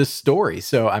crazy. this story.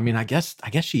 So, I mean, I guess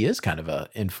she is kind of an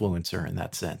influencer in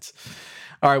that sense.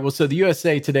 All right. Well, so the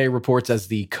USA Today reports as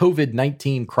the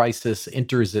COVID-19 crisis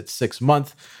enters its 6th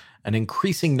month, an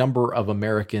increasing number of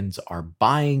Americans are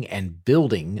buying and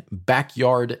building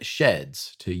backyard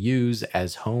sheds to use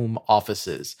as home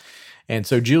offices. And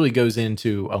so Julie goes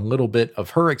into a little bit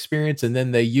of her experience, and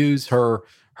then they use her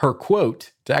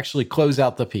quote to actually close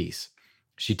out the piece.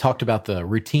 She talked about the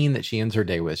routine that she ends her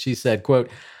day with. She said, quote,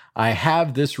 "I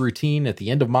have this routine at the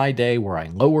end of my day where I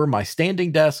lower my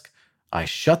standing desk, I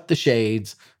shut the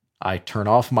shades, I turn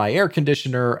off my air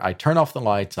conditioner, I turn off the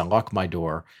lights, I lock my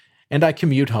door, and I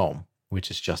commute home, which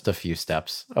is just a few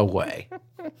steps away."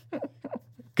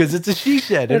 Because it's a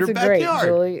SheShed in her backyard. Great,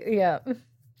 Julie. Yeah.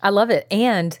 I love it.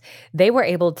 And they were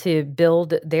able to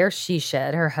build their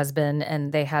SheShed, her husband,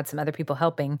 and they had some other people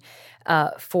helping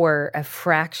for a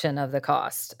fraction of the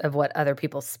cost of what other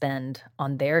people spend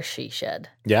on their SheShed.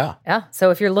 Yeah. Yeah.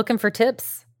 So if you're looking for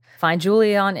tips, find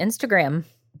Julie on Instagram.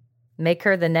 Make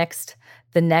her the next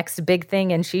big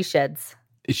thing in SheSheds.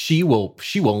 She will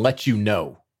let you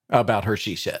know about her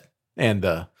SheShed and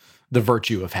the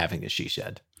virtue of having a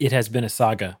SheShed. It has been a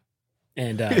saga.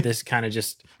 And this kind of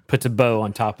just puts a bow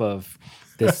on top of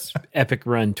this epic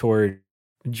run toward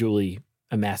Julie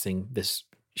amassing this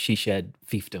SheShed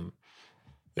fiefdom.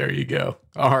 There you go.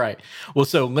 All right. Well,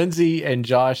 so Lindsay and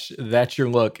Josh, that's your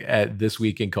look at this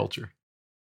week in culture.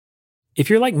 If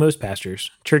you're like most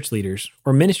pastors, church leaders,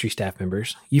 or ministry staff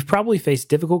members, you've probably faced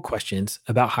difficult questions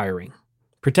about hiring.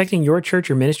 Protecting your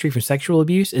church or ministry from sexual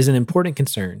abuse is an important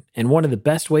concern, and one of the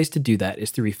best ways to do that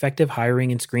is through effective hiring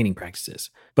and screening practices.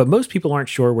 But most people aren't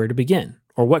sure where to begin,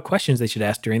 or what questions they should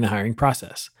ask during the hiring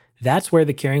process. That's where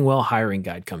the Caring Well Hiring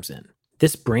Guide comes in.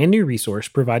 This brand new resource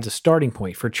provides a starting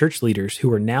point for church leaders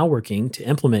who are now working to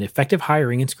implement effective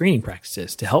hiring and screening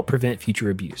practices to help prevent future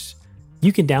abuse.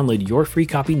 You can download your free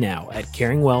copy now at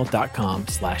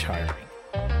caringwell.com/hiring.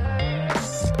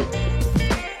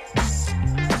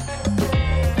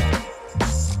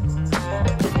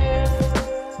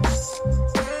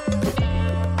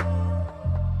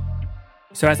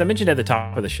 So as I mentioned at the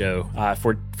top of the show,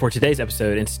 for today's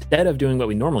episode, instead of doing what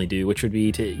we normally do, which would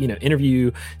be to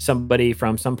interview somebody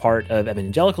from some part of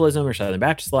evangelicalism or Southern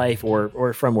Baptist life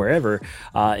or from wherever,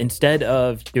 instead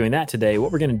of doing that today,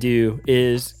 what we're going to do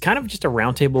is kind of just a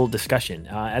roundtable discussion.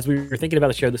 As we were thinking about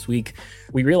the show this week,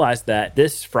 we realized that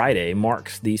this Friday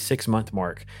marks the 6-month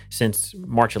mark since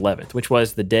March 11th, which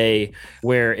was the day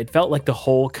where it felt like the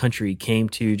whole country came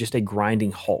to just a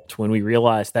grinding halt when we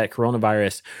realized that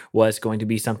coronavirus was going to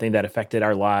be something that affected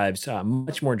our lives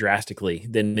much more drastically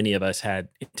than many of us had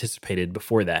anticipated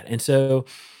before that. And so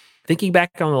thinking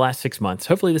back on the last 6 months,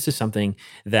 hopefully this is something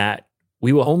that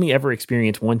we will only ever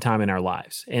experience one time in our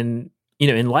lives. And,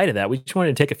 in light of that, we just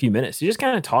wanted to take a few minutes to just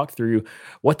kind of talk through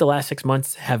what the last 6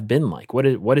 months have been like, what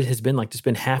it has been like to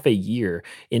spend half a year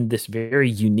in this very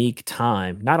unique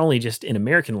time, not only just in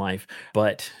American life,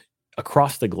 but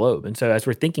across the globe. And so as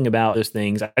we're thinking about those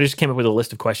things, I just came up with a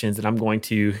list of questions that I'm going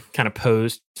to kind of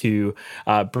pose to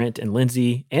Brent and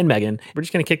Lindsay and Megan. We're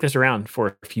just going to kick this around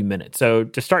for a few minutes. So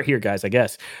to start here, guys, I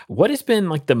guess, what has been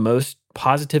like the most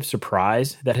positive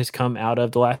surprise that has come out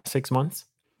of the last 6 months?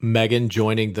 Megan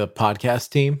joining the podcast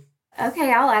team.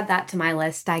 Okay, I'll add that to my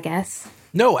list, I guess.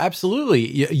 No, absolutely.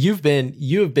 You have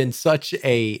been such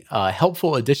a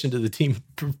helpful addition to the team,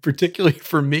 particularly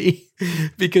for me,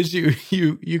 because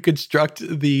you construct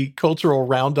the cultural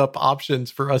roundup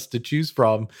options for us to choose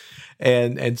from,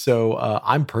 and so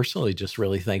I'm personally just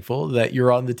really thankful that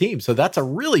you're on the team. So that's a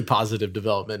really positive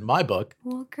development in my book.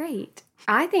 Well, great.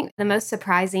 I think the most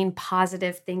surprising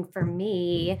positive thing for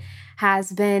me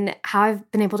has been how I've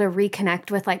been able to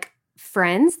reconnect with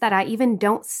friends that I even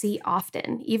don't see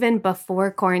often, even before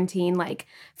quarantine,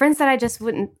 friends that I just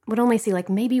would only see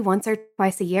maybe once or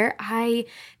twice a year. I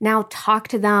now talk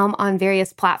to them on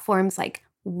various platforms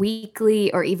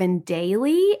weekly or even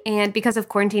daily. And because of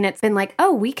quarantine, it's been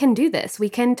oh, we can do this. We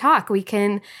can talk. We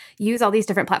can use all these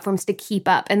different platforms to keep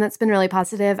up. And that's been really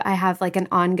positive. I have an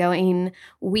ongoing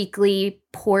weekly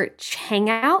porch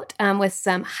hangout with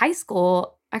some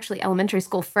elementary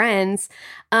school friends.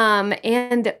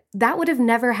 And that would have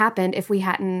never happened if we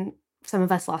hadn't, some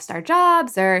of us lost our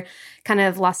jobs or kind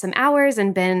of lost some hours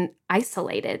and been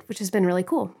isolated, which has been really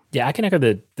cool. Yeah, I can echo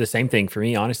the same thing for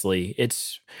me, honestly.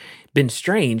 It's been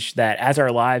strange that as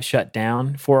our lives shut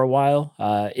down for a while,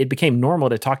 it became normal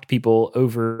to talk to people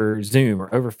over Zoom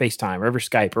or over FaceTime or over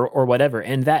Skype or whatever.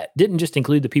 And that didn't just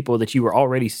include the people that you were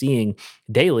already seeing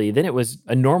daily. Then it was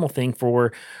a normal thing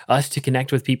for us to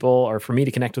connect with people or for me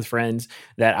to connect with friends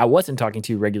that I wasn't talking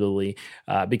to regularly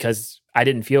because I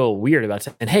didn't feel weird about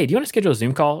saying, hey, do you want to schedule a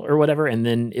Zoom call or whatever? And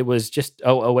then it was just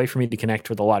a way for me to connect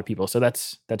with a lot of people. So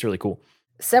that's really cool.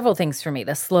 Several things for me.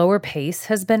 The slower pace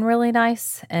has been really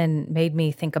nice and made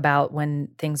me think about when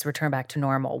things return back to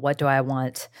normal. What do I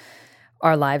want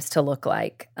our lives to look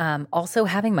like? Also,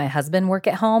 having my husband work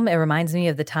at home, it reminds me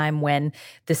of the time when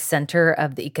the center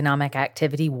of the economic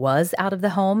activity was out of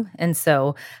the home. And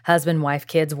so husband, wife,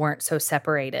 kids weren't so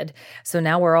separated. So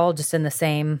now we're all just in the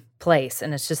same place.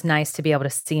 And it's just nice to be able to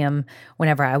see him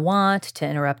whenever I want, to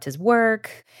interrupt his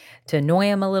work, to annoy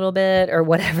him a little bit or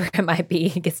whatever it might be.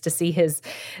 He gets to see his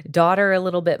daughter a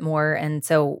little bit more. And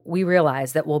so we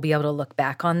realize that we'll be able to look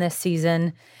back on this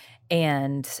season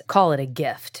and call it a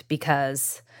gift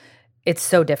because it's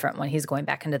so different when he's going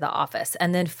back into the office.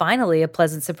 And then finally, a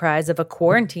pleasant surprise of a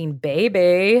quarantine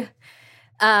baby.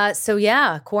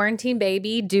 Quarantine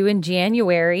baby due in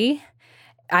January.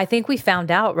 I think we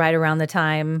found out right around the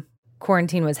time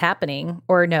quarantine was happening,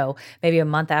 or no, maybe a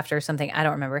month after or something. I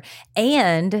don't remember.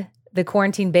 And the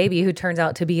quarantine baby who turns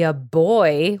out to be a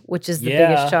boy, which is the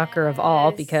biggest shocker of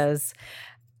all, because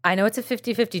I know it's a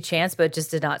 50-50 chance, but it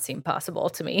just did not seem possible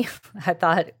to me. I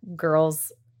thought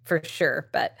girls for sure.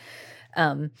 But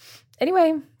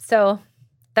anyway, so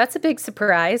that's a big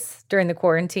surprise during the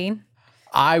quarantine.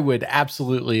 I would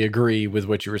absolutely agree with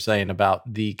what you were saying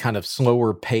about the kind of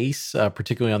slower pace,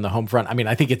 particularly on the home front. I mean,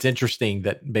 I think it's interesting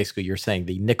that basically you're saying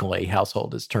the Nicolay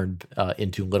household has turned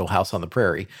into Little House on the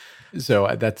Prairie.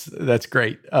 So that's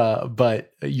great.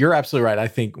 But you're absolutely right. I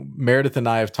think Meredith and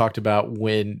I have talked about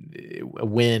when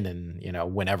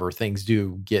and whenever things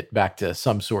do get back to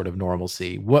some sort of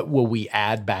normalcy, what will we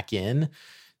add back in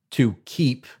to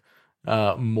keep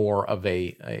more of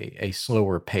a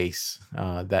slower pace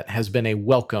that has been a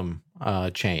welcome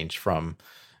change from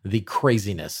the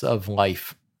craziness of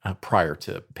life prior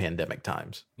to pandemic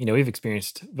times. We've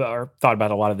experienced or thought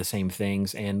about a lot of the same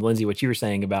things. And Lindsay, what you were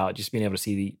saying about just being able to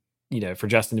see for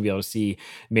Justin to be able to see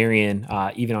Marion,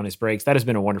 even on his breaks, that has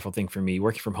been a wonderful thing for me.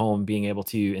 Working from home, being able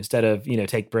to, instead of,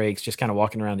 take breaks, just kind of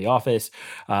walking around the office,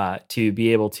 to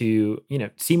be able to,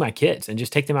 see my kids and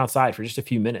just take them outside for just a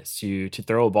few minutes to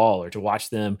throw a ball or to watch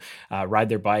them ride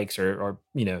their bikes or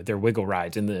their wiggle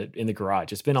rides in the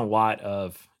garage. It's been a lot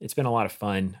of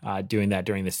fun doing that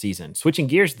during this season. Switching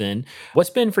gears then, what's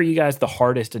been for you guys the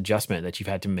hardest adjustment that you've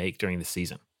had to make during the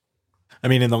season? I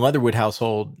mean, in the Leatherwood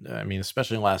household,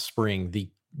 especially last spring,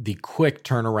 the quick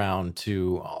turnaround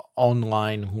to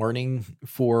online learning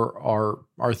for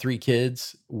our three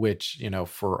kids, which,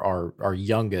 for our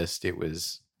youngest, it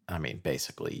was,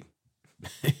 basically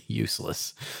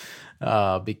useless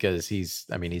because he's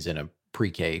in a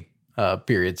pre-K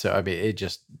period. So, it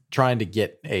just trying to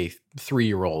get a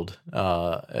 3-year-old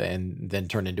and then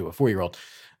turn into a 4-year-old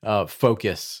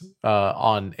focus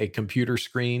on a computer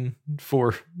screen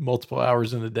for multiple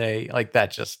hours in a day, like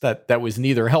that was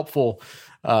neither helpful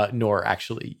nor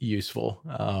actually useful.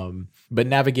 But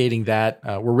navigating that,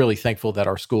 we're really thankful that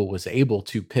our school was able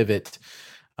to pivot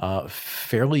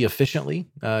fairly efficiently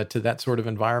to that sort of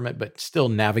environment, but still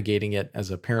navigating it as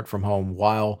a parent from home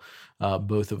while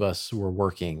both of us were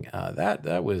working.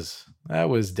 That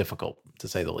was difficult, to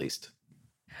say the least.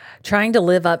 Trying to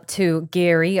live up to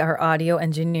Gary, our audio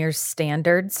engineer's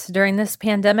standards during this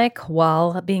pandemic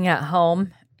while being at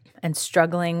home and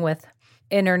struggling with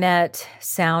internet,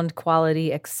 sound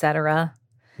quality, etc.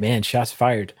 Man, shots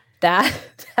fired. That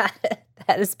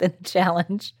has been a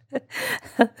challenge.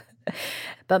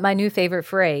 But my new favorite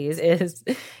phrase is,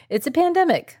 it's a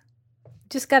pandemic.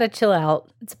 Just got to chill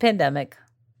out. It's a pandemic.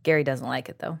 Gary doesn't like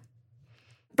it, though.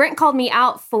 Brent called me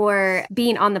out for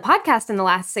being on the podcast in the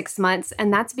last 6 months,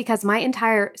 and that's because my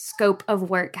entire scope of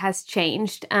work has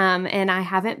changed, and I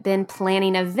haven't been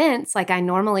planning events like I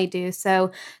normally do.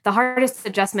 So the hardest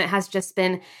adjustment has just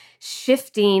been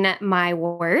shifting my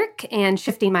work and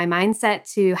shifting my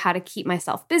mindset to how to keep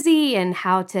myself busy and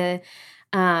how to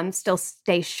still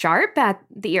stay sharp at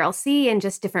the ERLC and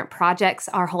just different projects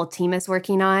our whole team is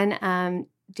working on,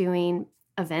 doing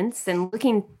events and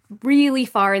looking really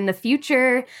far in the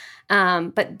future.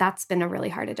 But that's been a really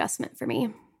hard adjustment for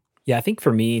me. Yeah, I think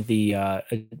for me, the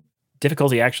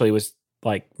difficulty actually was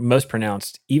like most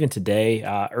pronounced even today.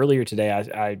 Earlier today,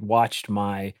 I watched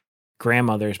my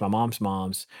mom's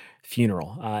mom's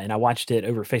funeral, and I watched it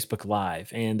over Facebook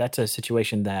Live. And that's a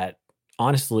situation that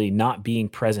honestly, not being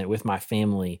present with my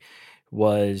family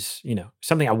was,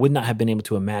 something I would not have been able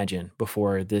to imagine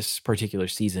before this particular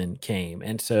season came.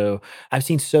 And so I've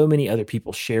seen so many other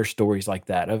people share stories like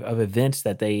that of events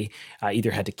that they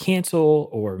either had to cancel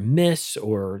or miss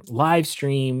or live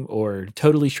stream or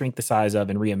totally shrink the size of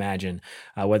and reimagine,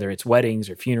 whether it's weddings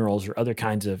or funerals or other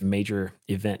kinds of major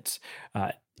events.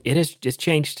 It has just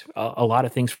changed a lot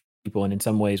of things for people. And in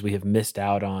some ways we have missed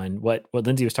out on what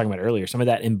Lindsay was talking about earlier, some of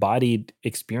that embodied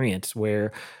experience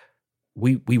where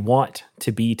we want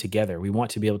to be together. We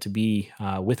want to be able to be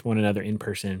with one another in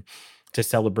person to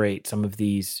celebrate some of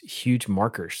these huge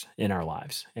markers in our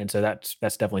lives. And so that's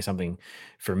definitely something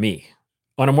for me.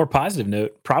 On a more positive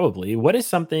note, probably, what is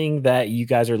something that you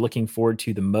guys are looking forward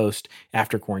to the most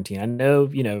after quarantine? I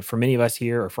know, for many of us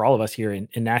here, or for all of us here in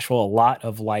Nashville, a lot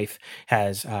of life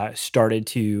has started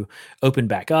to open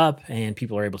back up and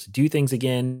people are able to do things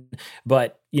again.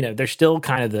 But, there's still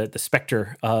kind of the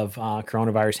specter of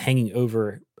coronavirus hanging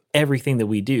over everything that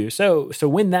we do. So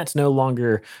when that's no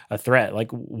longer a threat, like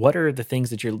what are the things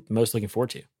that you're most looking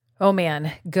forward to? Oh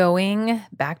man, going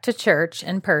back to church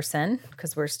in person,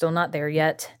 because we're still not there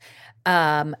yet.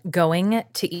 Going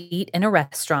to eat in a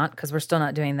restaurant, because we're still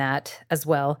not doing that as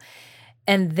well.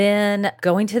 And then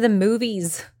going to the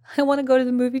movies. I want to go to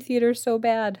the movie theater so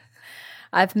bad.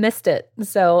 I've missed it.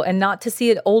 So, and not to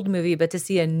see an old movie, but to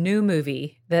see a new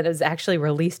movie that is actually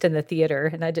released in the theater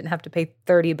and I didn't have to pay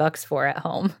 $30 for at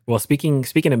home. Well, speaking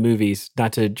of movies,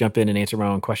 not to jump in and answer my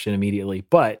own question immediately,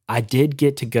 but I did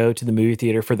get to go to the movie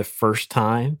theater for the first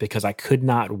time because I could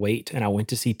not wait and I went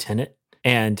to see Tenet.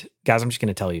 And guys, I'm just going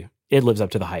to tell you, it lives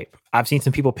up to the hype. I've seen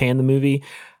some people pan the movie.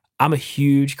 I'm a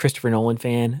huge Christopher Nolan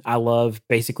fan. I love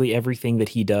basically everything that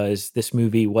he does. This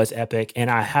movie was epic,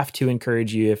 and I have to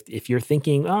encourage you, if you're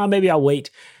thinking, oh, maybe I'll wait,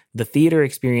 the theater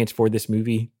experience for this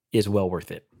movie is well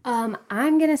worth it. I'm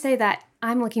going to say that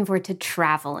I'm looking forward to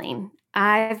traveling.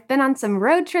 I've been on some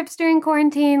road trips during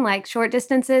quarantine, like short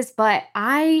distances, but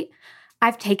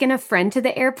I've taken a friend to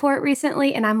the airport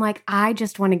recently, and I'm like, I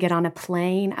just want to get on a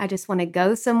plane. I just want to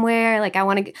go somewhere. Like I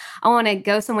want to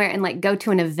go somewhere and like go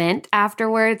to an event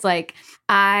afterwards. Like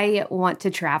I want to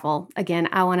travel again.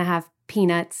 I want to have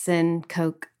peanuts and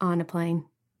Coke on a plane.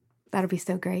 That'll be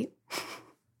so great.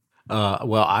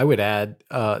 Well, I would add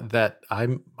that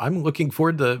I'm looking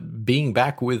forward to being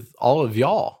back with all of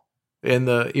y'all in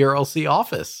the ERLC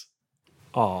office.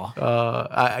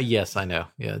 Aw. Yes, I know.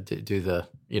 Yeah, do the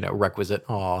requisite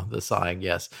the sighing.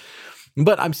 Yes,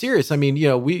 but I'm serious. I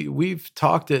mean, we've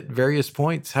talked at various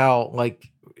points how like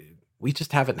we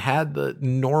just haven't had the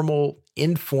normal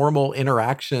informal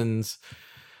interactions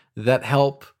that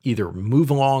help either move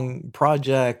along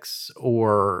projects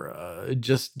or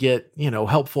just get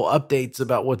helpful updates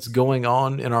about what's going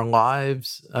on in our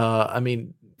lives. I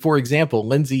mean, for example,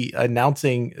 Lindsay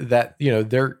announcing that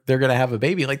they're going to have a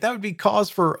baby, like that would be cause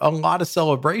for a lot of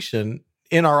celebration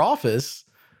in our office.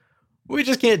 We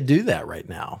just can't do that right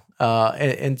now,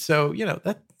 and so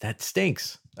that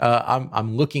stinks.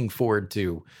 I'm looking forward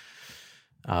to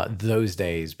those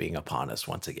days being upon us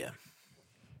once again.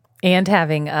 And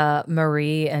having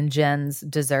Marie and Jen's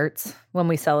desserts when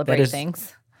we celebrate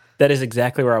things. That is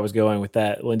exactly where I was going with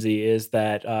that, Lindsay, is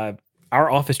that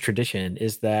our office tradition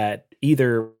is that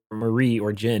either Marie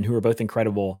or Jen, who are both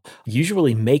incredible,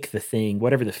 usually make the thing,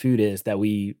 whatever the food is that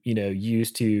we,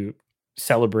 use to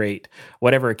celebrate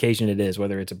whatever occasion it is,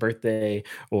 whether it's a birthday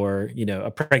or,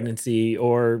 a pregnancy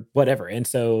or whatever. And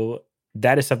so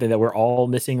that is something that we're all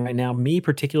missing right now. Me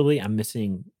particularly, I'm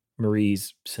missing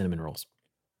Marie's cinnamon rolls.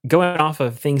 Going off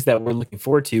of things that we're looking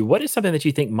forward to, what is something that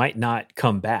you think might not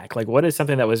come back? Like, what is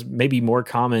something that was maybe more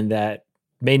common that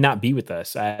may not be with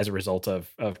us as a result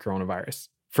of coronavirus,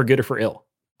 for good or for ill?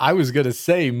 I was going to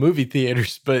say movie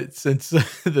theaters, but since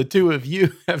the two of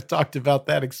you have talked about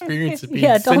that experience of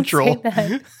being central, don't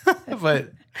say that.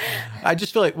 But I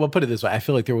just feel like, well, put it this way, I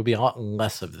feel like there will be a lot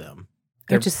less of them.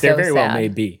 There Which is very so well sad. may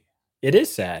be. It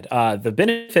is sad. The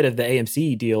benefit of the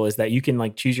AMC deal is that you can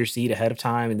like choose your seat ahead of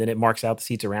time, and then it marks out the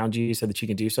seats around you so that you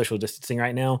can do social distancing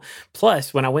right now.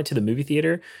 Plus, when I went to the movie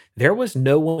theater, there was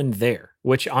no one there,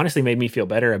 which honestly made me feel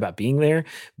better about being there.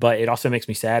 But it also makes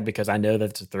me sad because I know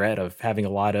that's a threat of having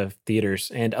a lot of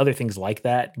theaters and other things like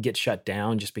that get shut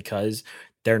down just because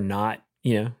they're not,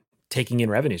 taking in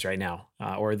revenues right now,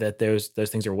 or that those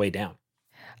things are way down.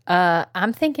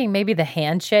 I'm thinking maybe the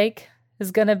handshake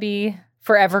is going to be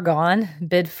forever gone,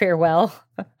 bid farewell,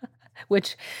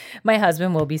 which my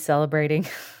husband will be celebrating.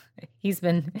 He's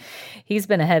been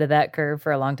ahead of that curve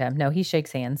for a long time. No, he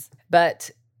shakes hands. But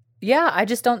yeah, I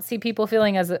just don't see people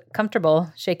feeling as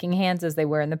comfortable shaking hands as they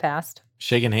were in the past.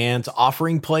 Shaking hands,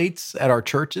 offering plates at our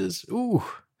churches. Ooh,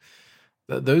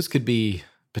 those could be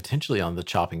potentially on the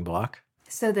chopping block.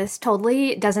 So this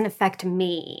totally doesn't affect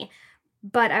me,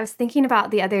 but I was thinking about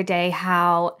the other day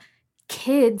how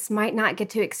kids might not get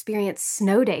to experience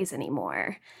snow days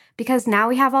anymore because now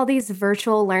we have all these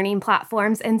virtual learning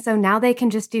platforms. And so now they can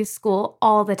just do school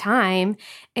all the time.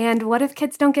 And what if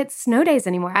kids don't get snow days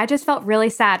anymore? I just felt really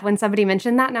sad when somebody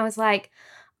mentioned that. And I was like,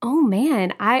 oh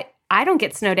man, I don't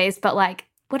get snow days, but like,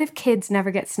 what if kids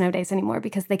never get snow days anymore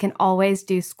because they can always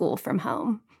do school from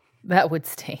home? That would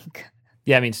stink.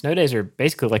 Yeah, I mean, snow days are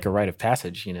basically like a rite of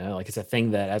passage, like it's a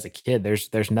thing that as a kid,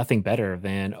 there's nothing better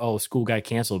than, school got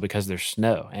canceled because there's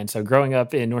snow. And so growing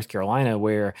up in North Carolina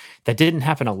where that didn't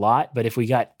happen a lot, but if we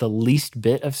got the least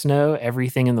bit of snow,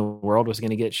 everything in the world was going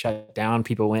to get shut down.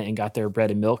 People went and got their bread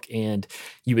and milk and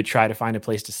you would try to find a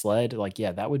place to sled. Like,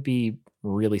 yeah, that would be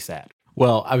really sad.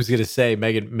 Well, I was going to say,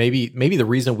 Megan, maybe the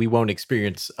reason we won't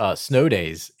experience snow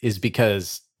days is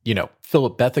because,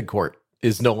 Philip Bethencourt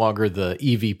is no longer the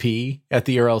EVP at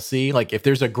the ERLC. Like if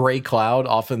there's a gray cloud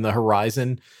off in the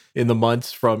horizon in the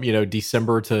months from,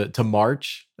 December to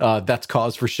March, that's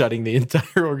cause for shutting the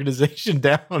entire organization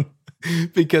down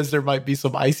because there might be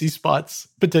some icy spots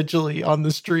potentially on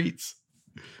the streets.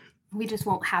 We just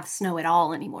won't have snow at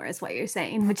all anymore is what you're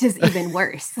saying, which is even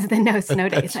worse than no snow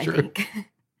days, I think.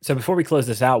 So before we close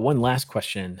this out, one last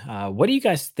question. What do you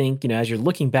guys think, as you're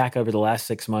looking back over the last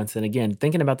 6 months, and again,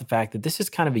 thinking about the fact that this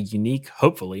is kind of a unique,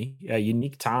 hopefully, a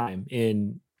unique time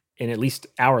in at least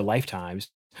our lifetimes.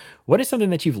 What is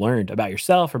something that you've learned about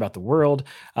yourself or about the world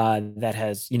that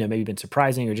has, maybe been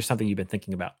surprising or just something you've been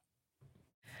thinking about?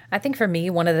 I think for me,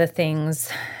 one of the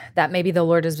things that maybe the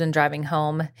Lord has been driving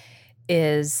home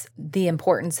is the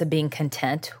importance of being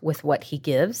content with what he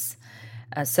gives.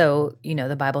 So,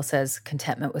 the Bible says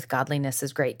contentment with godliness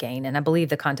is great gain. And I believe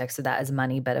the context of that is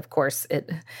money, but of course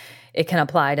it can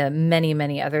apply to many,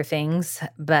 many other things.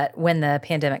 But when the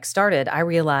pandemic started, I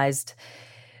realized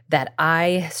that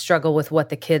I struggle with what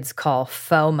the kids call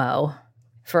FOMO.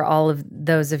 For all of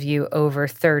those of you over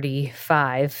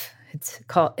 35,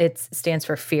 it stands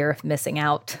for fear of missing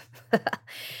out.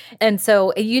 And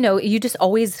so,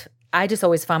 I just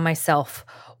always find myself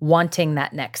wanting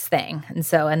that next thing. And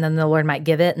then the Lord might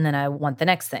give it, and then I want the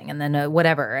next thing, and then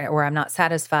whatever, or I'm not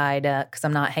satisfied because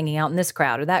I'm not hanging out in this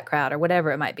crowd or that crowd or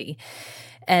whatever it might be.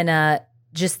 And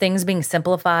just things being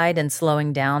simplified and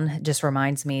slowing down just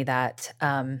reminds me that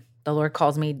the Lord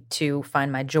calls me to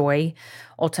find my joy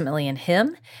ultimately in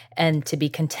him and to be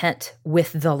content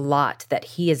with the lot that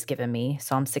he has given me.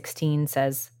 Psalm 16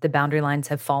 says, the boundary lines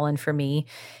have fallen for me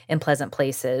in pleasant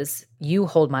places. You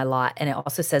hold my lot. And it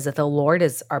also says that the Lord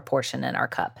is our portion and our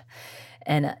cup.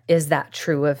 And is that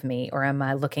true of me? Or am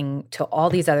I looking to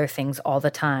all these other things all the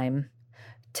time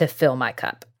to fill my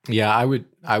cup? Yeah,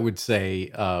 I would say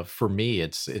for me,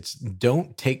 it's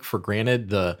don't take for granted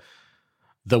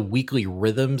the weekly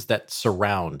rhythms that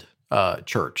surround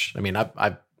church. I mean,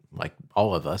 I've like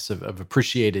all of us have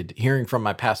appreciated hearing from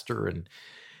my pastor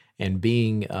and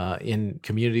being in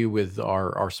community with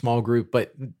our small group,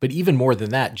 but even more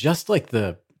than that, just like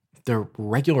the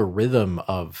regular rhythm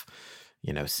of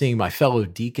seeing my fellow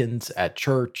deacons at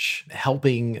church,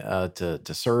 helping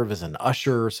to serve as an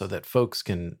usher so that folks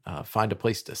can find a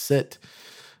place to sit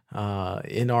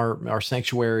in our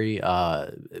sanctuary,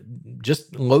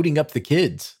 just loading up the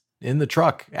kids in the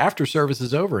truck after service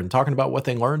is over and talking about what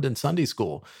they learned in Sunday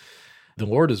school. The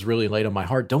Lord has really laid on my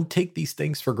heart, don't take these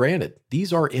things for granted.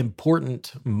 These are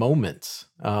important moments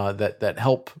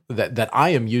that I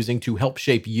am using to help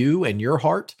shape you and your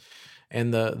heart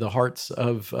and the hearts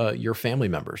of your family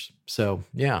members. So,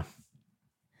 yeah.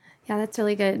 Yeah, that's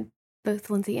really good.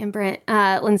 Both Lindsay and Brent.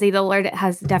 Lindsay, the Lord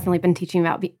has definitely been teaching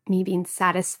about me being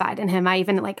satisfied in him. I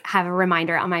even have a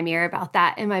reminder on my mirror about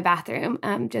that in my bathroom,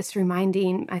 just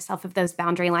reminding myself of those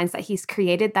boundary lines that he's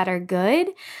created that are good.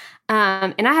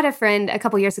 And I had a friend a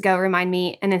couple years ago remind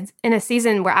me, and in a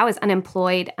season where I was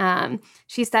unemployed,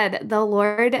 she said, the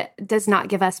Lord does not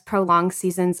give us prolonged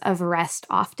seasons of rest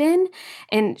often.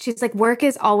 And she's like, work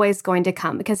is always going to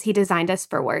come because he designed us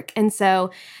for work. And so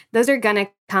those are going to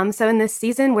come. So in this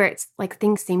season where it's like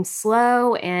things seem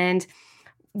slow and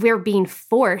we're being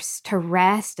forced to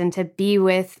rest and to be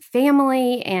with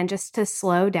family and just to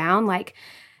slow down,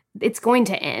 it's going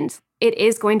to end. It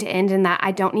is going to end in that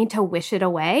I don't need to wish it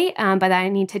away, but I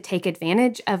need to take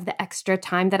advantage of the extra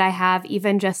time that I have.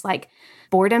 Even just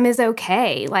boredom is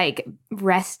okay.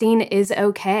 Resting is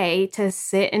okay. To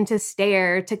sit and to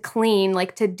stare, to clean,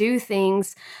 to do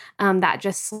things that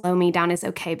just slow me down is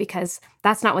okay, because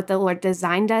that's not what the Lord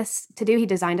designed us to do. He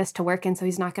designed us to work, and so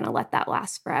he's not going to let that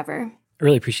last forever. I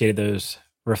really appreciated those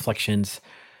reflections.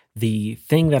 The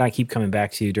thing that I keep coming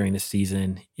back to during this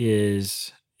season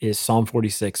is Psalm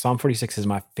 46. Psalm 46 is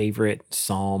my favorite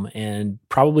psalm, and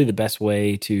probably the best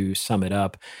way to sum it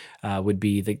up would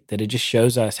be that it just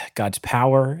shows us God's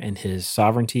power and his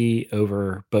sovereignty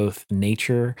over both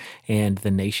nature and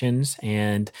the nations.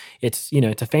 And it's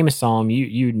a famous psalm.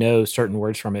 You know certain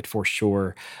words from it for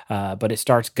sure, but it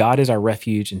starts, God is our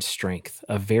refuge and strength,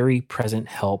 a very present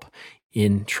help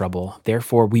in trouble.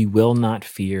 Therefore, we will not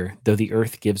fear, though the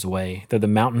earth gives way, though the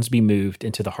mountains be moved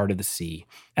into the heart of the sea.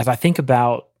 As I think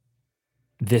about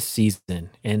this season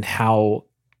and how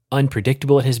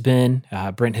unpredictable it has been,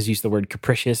 Brent has used the word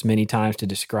capricious many times to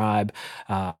describe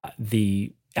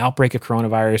the outbreak of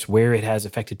coronavirus, where it has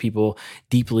affected people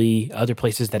deeply, other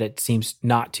places that it seems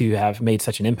not to have made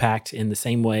such an impact. In the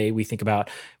same way, we think about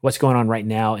what's going on right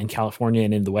now in California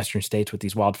and in the western states with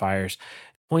these wildfires,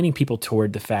 pointing people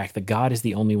toward the fact that God is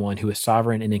the only one who is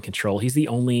sovereign and in control. He's the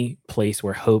only place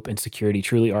where hope and security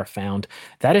truly are found.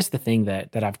 That is the thing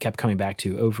that I've kept coming back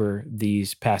to over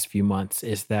these past few months,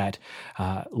 is that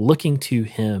looking to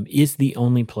him is the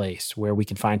only place where we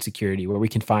can find security, where we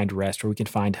can find rest, where we can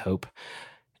find hope.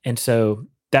 And so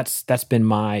that's been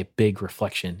my big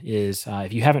reflection is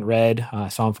if you haven't read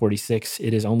Psalm 46,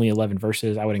 it is only 11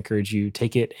 verses. I would encourage you,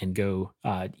 take it and go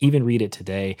even read it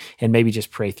today and maybe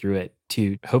just pray through it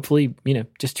to hopefully,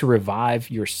 just to revive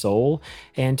your soul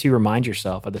and to remind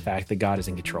yourself of the fact that God is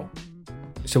in control.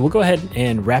 So we'll go ahead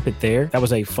and wrap it there. That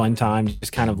was a fun time,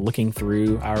 just kind of looking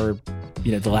through our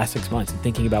the last 6 months and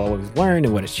thinking about what we've learned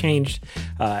and what has changed.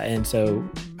 And so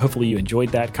hopefully you enjoyed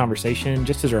that conversation.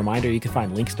 Just as a reminder, you can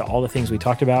find links to all the things we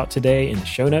talked about today in the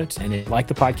show notes. And if you like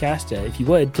the podcast, if you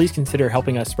would, please consider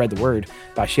helping us spread the word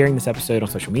by sharing this episode on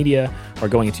social media or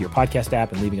going into your podcast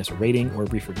app and leaving us a rating or a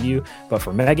brief review. But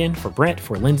for Megan, for Brent,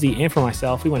 for Lindsay, and for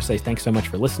myself, we want to say thanks so much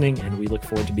for listening, and we look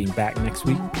forward to being back next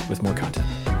week with more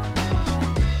content.